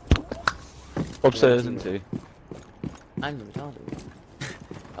 Upstairs, isn't he? I'm retarded.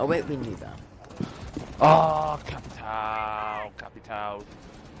 Oh wait, we knew that. Oh, Capital.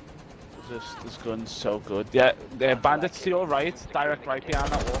 This gun's so good. Yeah, the bandits to your right, direct right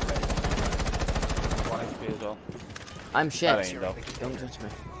behind that wall. 1 HP as well. I'm shit. That ain't though. Don't touch me.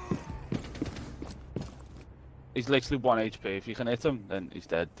 He's literally 1 HP. If you can hit him, then he's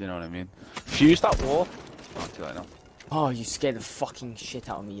dead. Do you know what I mean? Fuse that wall. Oh, too late now. Oh, you scared the fucking shit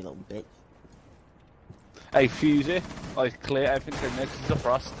out of me, you little bitch. Hey, fuse it. Like, clear everything in there. This is a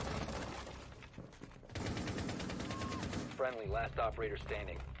frost. Friendly, last operator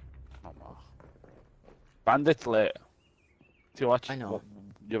standing. Oh, no. Bandits lit. Do you watch? I know.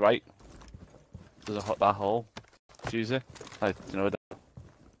 You're right. There's that hole. Fuse it. Like, you know that.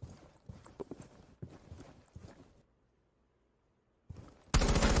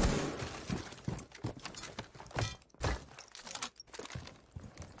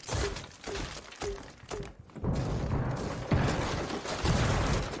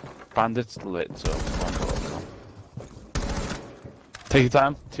 Bandits lit, so take your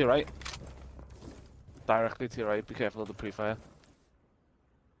time, to your right. Directly to your right, be careful of the pre-fire.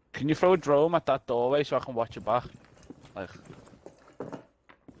 Can you throw a drone at that doorway so I can watch your back? Like...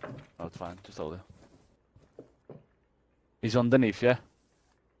 Oh, it's fine, just hold it. He's underneath you.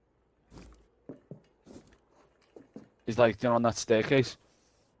 He's like, you know, on that staircase.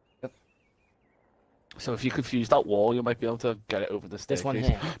 So if you could fuse that wall, you might be able to get it over the staircase. This one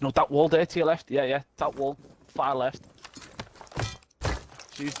here? No, that wall there to your left. Yeah, that wall. far left.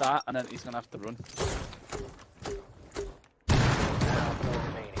 Choose that, and then he's gonna have to run. Now 4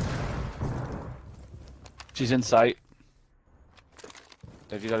 remaining. She's in sight.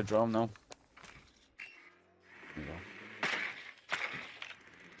 Have you got a drone? No. There you go.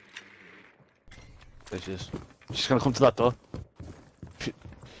 There she is. She's gonna come to that door.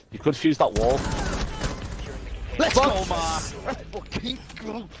 You could fuse that wall. Securing the container. Let's go, man! Let's fucking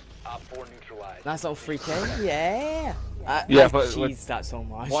go! Op 4 neutralized. Nice little free kill. Yeah. Yeah, I but cheesed that so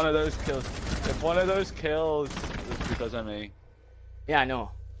much. One of those kills. If one of those kills was because of me. Yeah, I know.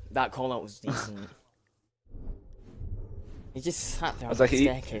 That call out was decent. He just sat there on was the like, he-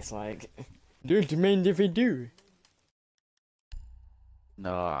 staircase like, don't mind if I do.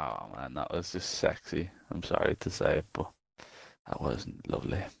 No, man, that was just sexy. I'm sorry to say it, but that wasn't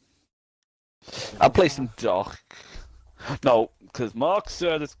lovely. I'll play some Doc. No, because Mark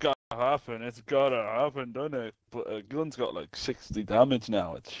said it's gotta happen. It's gotta happen, doesn't it? But a gun's got like 60 damage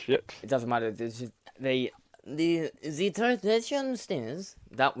now. It's shit. It doesn't matter. There's just, the tradition is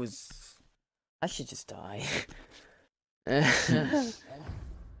that was. I should just die. I'm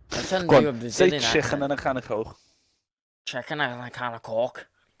trying to Go do a on, say Brazilian chicken accent. and a can of coke. Chicken and a can of coke.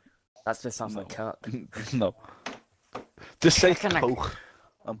 That just sounds like No. cook. No. Just say Chicken and- coke.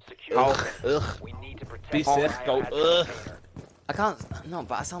 Secure Ugh. the Ugh. We need to protect Be the safe, go, biohazard ugh. container. I can't. No,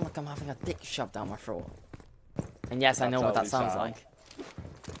 but I sound like I'm having a dick shoved down my throat. And yes, I know what that That's how sounds we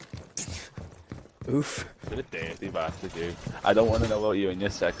like. Oof. You're a dirty bastard, you. I don't want to know about you and your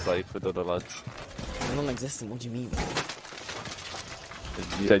sex life with other lads. I'm non-existent. What do you mean?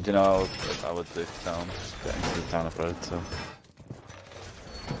 You said, you know, I would dick down, getting to the town of throat, so.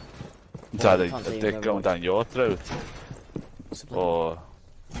 It's Well, either I can't a say dick you've going never down your throat, Possibly. or.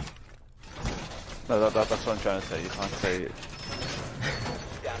 No, that's what I'm trying to say. You can't say it.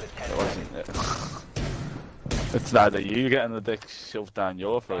 Down to 10 It seconds. wasn't. It's neither you getting the dick shoved down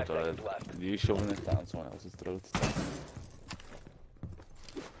your throat 5 or seconds left. you shoving it down someone else's throat.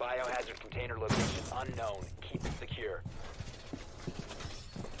 Biohazard container location unknown. Keep it secure.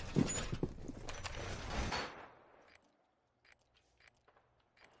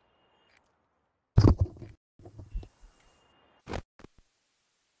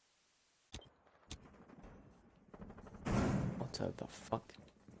 What the fuck?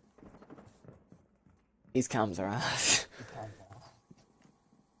 These cams are ass.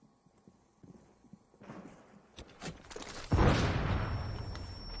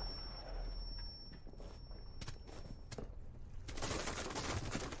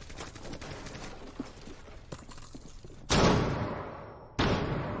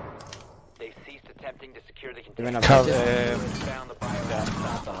 They ceased attempting to secure the You're container. gonna Found the biohazard to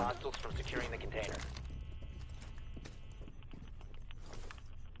stop the hostiles from securing the container.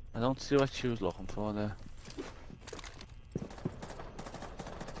 I don't see what she was looking for there.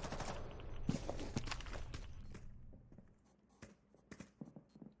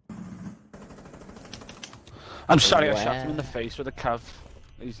 I'm sorry, I shot him in the face with a cav.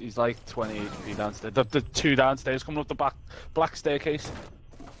 He's like 20 HP downstairs. The two downstairs coming up the back black staircase.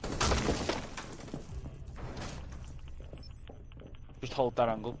 Just hold that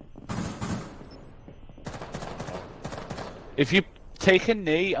angle. If you take a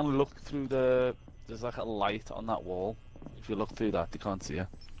knee and look through there's like a light on that wall. If you look through that, you can't see it.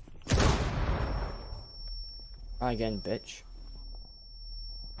 Try again, bitch.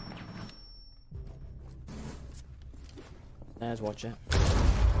 Let's watch it.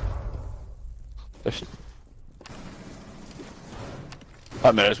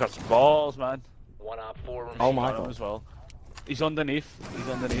 That mirror's got some balls, man. One op 4 remaining. Oh my Got him god. as well. He's underneath. He's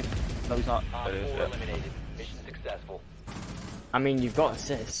underneath. No, he's not. Op 4 There he is, yeah. eliminated. Mission successful. I mean, you've got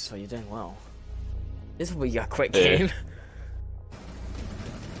assists, so you're doing well. This will be a quick Yeah. game.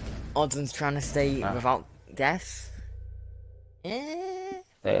 Oddson's trying to stay Nah. without death. Eh.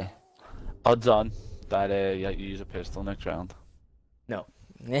 Yeah. Odds on that you use a pistol next round No.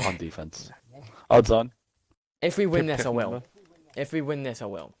 on defense. Odds on. If we win Pick this, I will. number. If we win this, I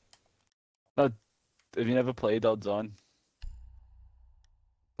will. Have you never played odds on?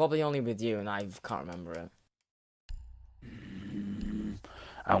 Probably only with you, and I can't remember it.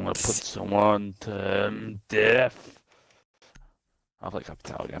 I'm gonna put someone to death. I'll play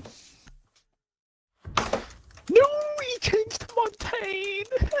Capital again. No, he changed to Montaigne.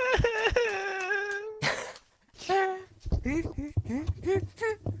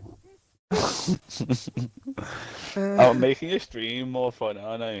 I'm making a stream more fun,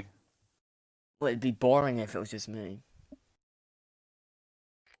 aren't I? Well, it'd be boring if it was just me.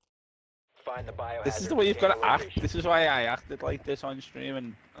 find the biohazard This is the way you've got to container act. location. This is why I acted like this on stream,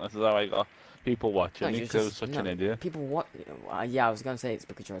 and this is how I got people watching No, me you're because I was just- such no, an idiot. People what? Yeah, I was gonna say it's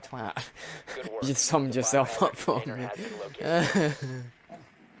because you're a twat. Good work. You just summoned The yourself biohazard up for container me. has been located.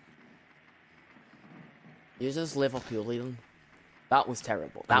 You just live up your Leland. That was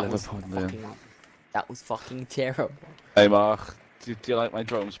terrible. I That live was up on fucking. That was fucking terrible. Hey Mark, do you like my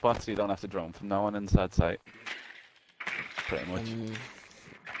drone spot so you don't have to drone from now on inside sight? Pretty much.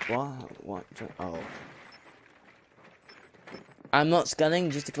 What? What? Oh. I'm not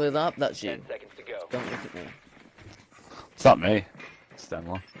scanning. Just to clear that up. That's you. 10 seconds to go. Don't look at me. It's not me. It's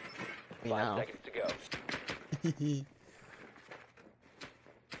Denlo. Me 5 now. seconds to go.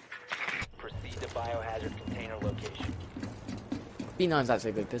 Proceed to biohazard container location. B9's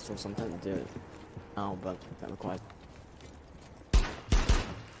actually a good pistol. Sometimes to do it. Oh, but that requires.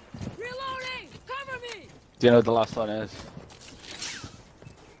 Reloading! Cover me! Do you know what the last one is?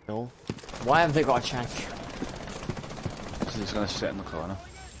 No. Why have they got a shank? Because he's gonna sit in the corner.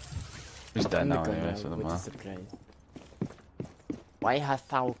 He's dead now anyway, so the Which man. is surprise. Why hath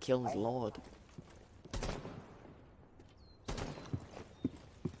thou killed Lord?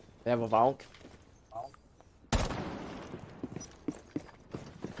 They have a Valk.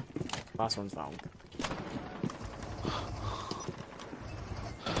 Last one's Valk.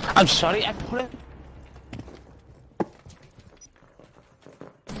 I'm sorry, I put it.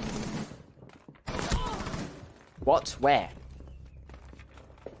 What? Where?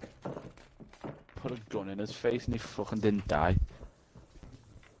 Put a gun in his face and he fucking didn't die.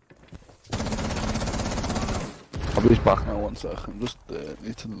 I'll be back now 1 second. Just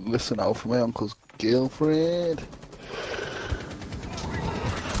need to listen out for my uncle's girlfriend.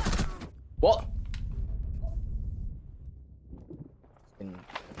 What?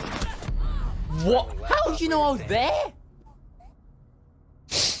 What? How did you know I was there?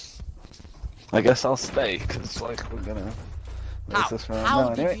 I guess I'll stay, because, like, we're gonna make How? this round How now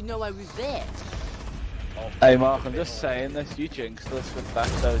did anyway. you know I was there? Hey Mark, I'm just saying this, you jinxed us with that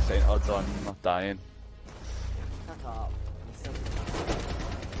though, saying odds on not dying. Shut up.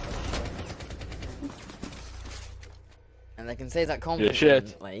 And I can say that You're shit.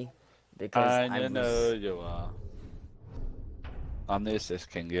 confidently because And I you was... know you are. I'm the assist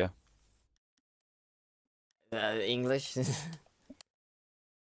king, yeah. English.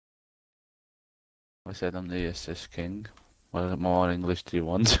 I said I'm the assist king. What more English do you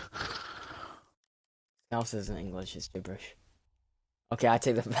want? Else isn't English, it's gibberish. Okay, I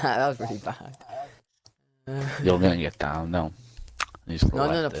take that back. That was really bad. You're gonna get down now.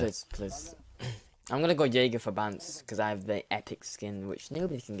 No, please, please. I'm gonna go Jaeger for Bance because I have the epic skin, which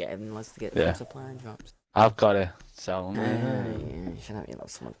nobody can get unless they get Yeah. the supply drops. I've got it, so. You should have your little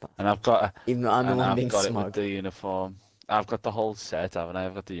smug butt. And I've got it. Even though I'm the And one I've being got it with smug. the uniform. I've got the whole set, haven't I?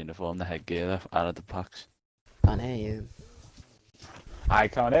 I've got the uniform, the headgear out of the packs. Can't hear you. I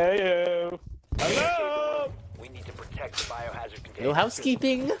can't hear you. Hello. We need to protect the biohazard container. No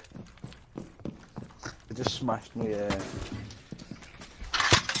housekeeping. It just smashed me, I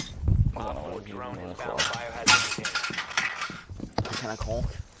don't know Op what you drone want has to found call. biohazard container. Can I call?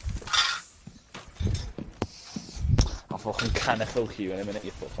 I'll fucking canicle you in a minute,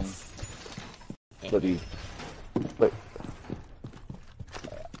 you fucking bloody. Wait.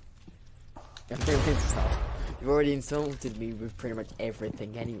 You've already insulted me with pretty much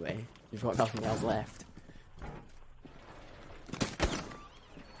everything anyway. You've got nothing else left.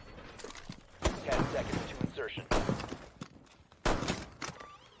 10 seconds to insertion. 5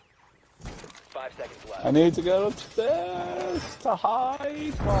 seconds left. I need to go upstairs to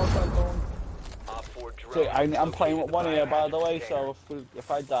hide whilst I'm going. Op 4 drone See, has I'm playing with located one the ear, by the biohazard way, container. so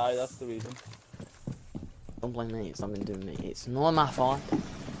if I die, that's the reason. Don't blame me, it's nothing to do with me. It's not my fault.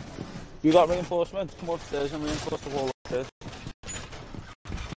 You got reinforcements? Come upstairs and reinforce the wall upstairs.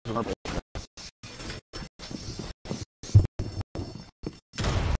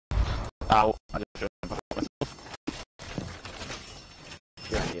 Ow. I just tripped back myself.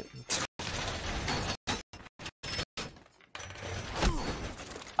 You're an idiot.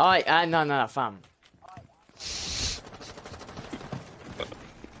 Alright, no, fam.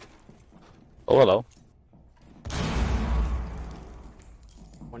 Oh, hello.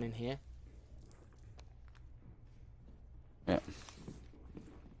 One in here. Yeah.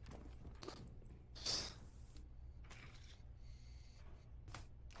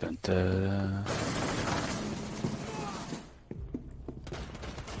 Dun, dun.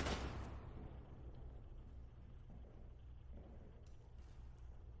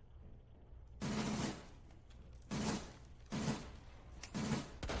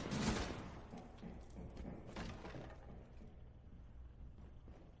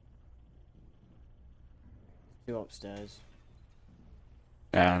 Two upstairs.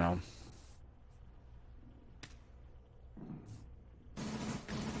 Yeah, I know.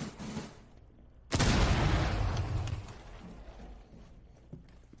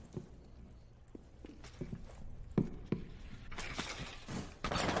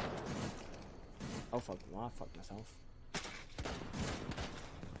 Oh fuck! Well, I fucked myself.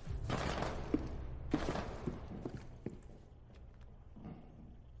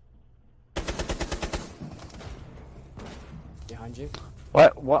 Behind you.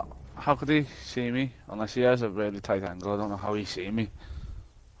 What? What? How could he see me? Unless he has a really tight angle, I don't know how he see me.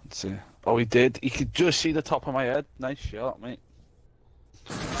 Let's see. Oh, he did. He could just see the top of my head. Nice shot, mate.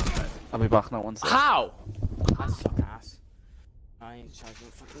 I'll be back now one second. How? I suck ass. I ain't charging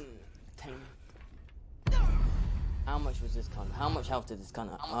fucking 10. How much was this cunt? How much health did this cunt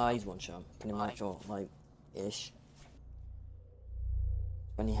have? Ah, he's one shot. Pretty much, or like, ish.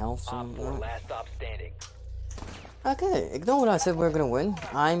 20 health, something Op 4, like that. last stop standing. Okay, ignore what I said we were gonna win.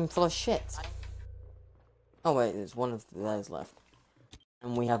 I'm full of shit. Oh wait, there's one of theirs left.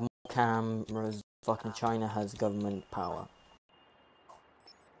 And we have more cameras. Fucking China has government power.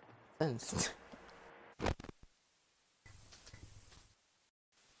 Sense.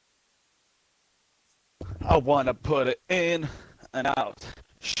 I wanna put it in and out.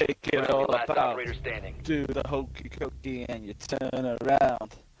 Shake it all Last about. operator standing. Do the hokey cokey and you turn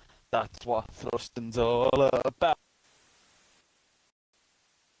around. That's what thrusting's all about.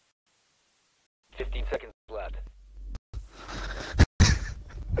 15 seconds left.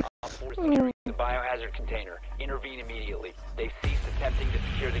 Op 4 securing the biohazard container. Intervene immediately. They've ceased attempting to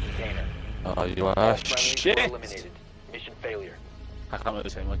secure the container. Oh, you All are friendlies were shit! eliminated. Mission failure. I can't really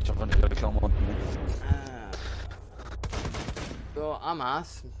say much. I'm gonna go to kill one. So I'm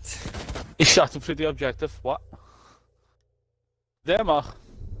ass. He shot him through the objective. What? There, Mark.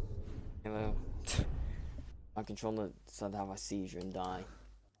 Hello. My controller decided to have a seizure and die.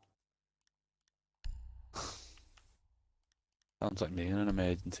 Sounds like me in an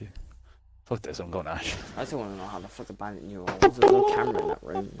emergency. Fuck this, I'm going Ash. I just want to know how the fuck the bandit knew all. There's no camera in that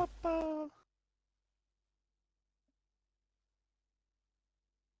room.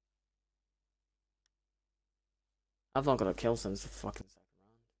 I've not got a kill since the fucking second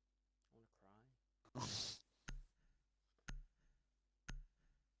round. I wanna cry.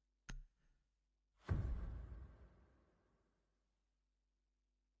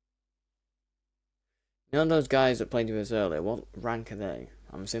 You know those guys that played with us earlier, what rank are they?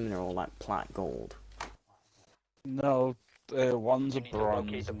 I'm assuming they're all like plat gold. No, one's a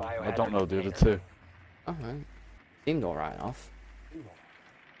bronze. I don't know the other two. Alright. Seemed alright enough.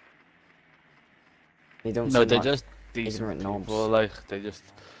 They don't No, seem they're like just decent ignorant knobs. people. Like they just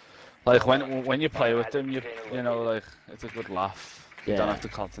like when you play with them, you know, like it's a good laugh. You don't Yeah. have to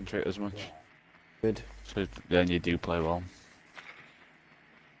concentrate as much. Good. So then you do play well.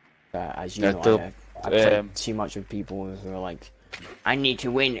 As you Yeah, know, I play um, too much with people who are like, I need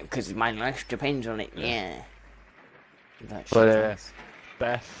to win because my life depends on it. Yeah. That shit.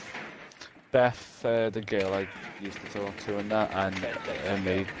 But Beth, the girl I used to talk to and that, and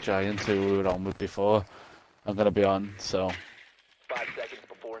me, Giant, who we were on with before, I'm gonna be on. So 5 seconds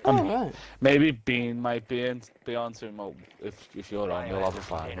before Alright. maybe Bean might be on soon. Well, if you're on, you'll have a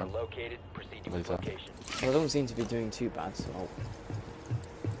five. container located. Proceed to its Later. location. Well, I don't seem to be doing too bad, so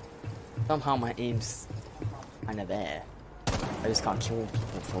somehow my aim's kinda there. I just can't kill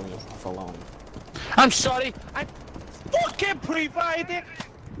people fully for long. I'm sorry, I fucking provided.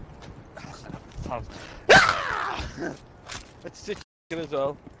 It's just as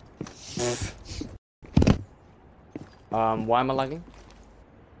well. Why am I lagging?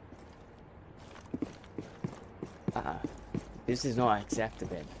 This is not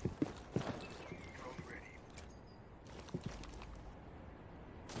acceptable.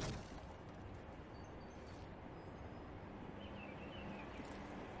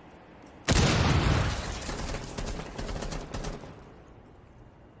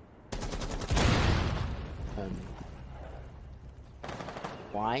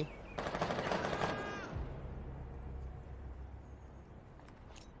 Why?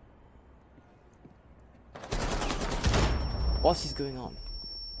 What is going on?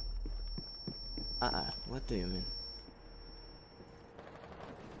 What do you mean?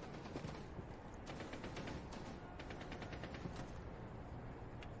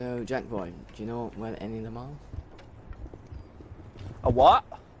 So, Jack Boy, do you know where any of them are? A what?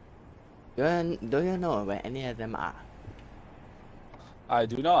 Do you know where any of them are? I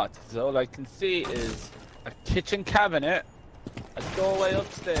do not. So all I can see is a kitchen cabinet, a doorway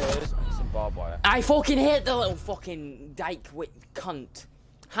upstairs, and some barbed wire. I fucking hate the little fucking dyke wit cunt.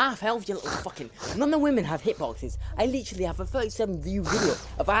 Half health, you little fucking. None of the women have hitboxes. I literally have a 37 view video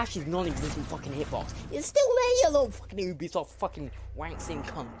of Ash's non-existent fucking hitbox. It's still there, you little fucking Ubisoft fucking wanksing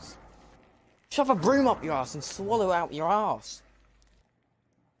cunts. Shove a broom up your ass and swallow out your ass.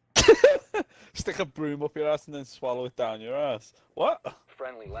 Stick a broom up your ass and then swallow it down your ass. What?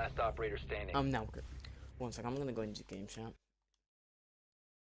 Friendly, last operator standing. No, good. One sec, I'm gonna go into game chat.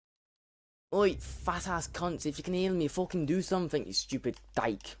 Oi, fat ass cunts, if you can hear me, fucking do something, you stupid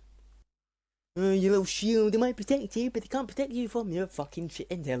dyke. Your little shield, they might protect you, but they can't protect you from your fucking shit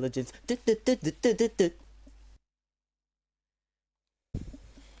intelligence.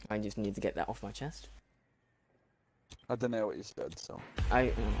 I just need to get that off my chest. I don't know what you said, so.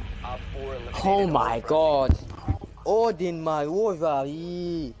 Oh my god! Odin, my over.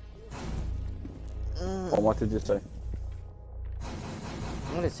 What did you say?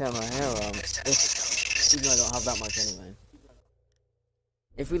 I'm gonna tear my hair out. Even though I don't have that much anyway.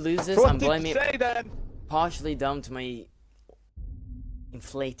 If we lose this, I'm blaming it partially down to my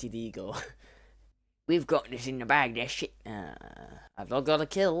inflated ego. We've got this in the bag, this shit. I've not got a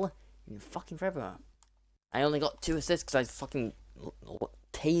kill in fucking forever. I only got 2 assists because I fucking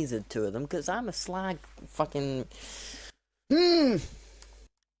tasered 2 of them because I'm a slag fucking.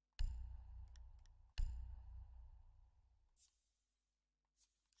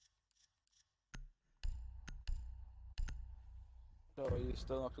 So are you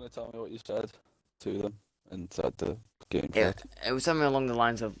still not going to tell me what you said to them inside the game chat? It was something along the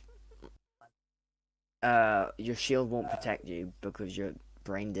lines of, your shield won't protect you because your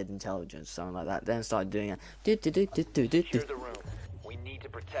brain did intelligence, something like that. Then started doing it. Secure the room. We need to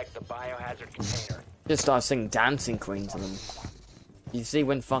protect the biohazard container. Just started singing Dancing Queen to them. You see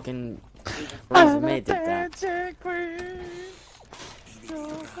when fucking Rosa May did that.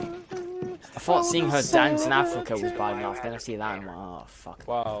 I thought seeing her dance in Africa was bad enough, then I see that and I'm like, oh fuck.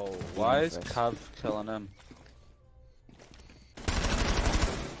 Wow, why is Cav killing him?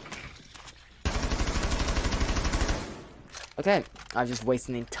 Okay, I just wasted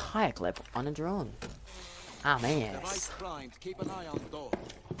an entire clip on a drone. Ah man. Keep an eye on the door.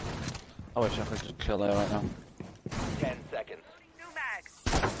 I wish I could just kill her right now. 10 seconds.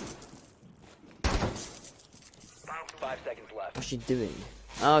 5 seconds left. What's she doing?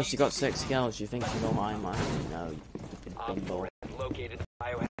 Oh, she got 6 kills. You think she know my mind? No, you bimbo. Located the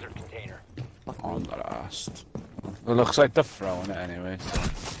biohazard container. On the last. It looks like they're throwing it anyway.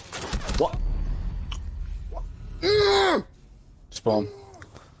 What? Spawn.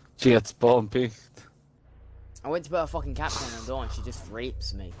 She gets spawn peeked. I went to put a fucking caption on the door and she just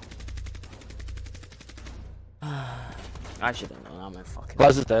rapes me. I should have known. I'm a fucking.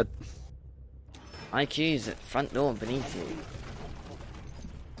 Plaza's dead. IQ's at front door beneath you.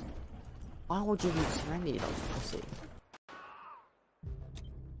 Why would you be surrender, you little pussy?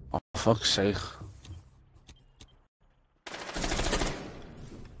 Oh, fuck's sake.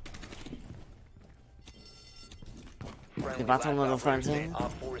 Friendly, That's last another operator friend standing. thing.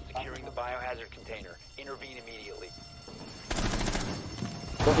 Op 4 is securing the biohazard container. Intervene immediately.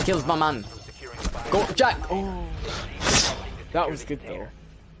 Got the kills, my man. Securing the biohazard Go, Jack! container. Oh, that was good though.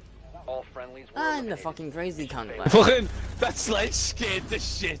 All friendlies were And the eliminated. fucking crazy cunt left. Fucking, that sledge scared the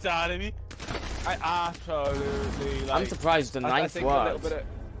shit out of me. I absolutely like. I'm surprised the I knife think a little worked. bit of...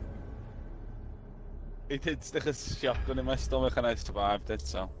 He did stick a shotgun in my stomach and I survived it,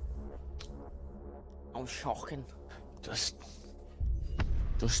 so. Oh, shocking. Just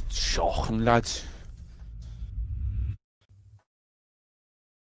shocking, lads.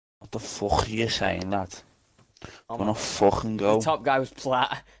 What the fuck are you saying, lad? Oh, Gonna fucking go. the top guy was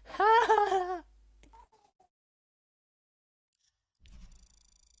plat.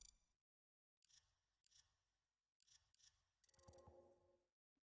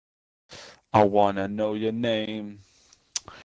 I wanna know your name.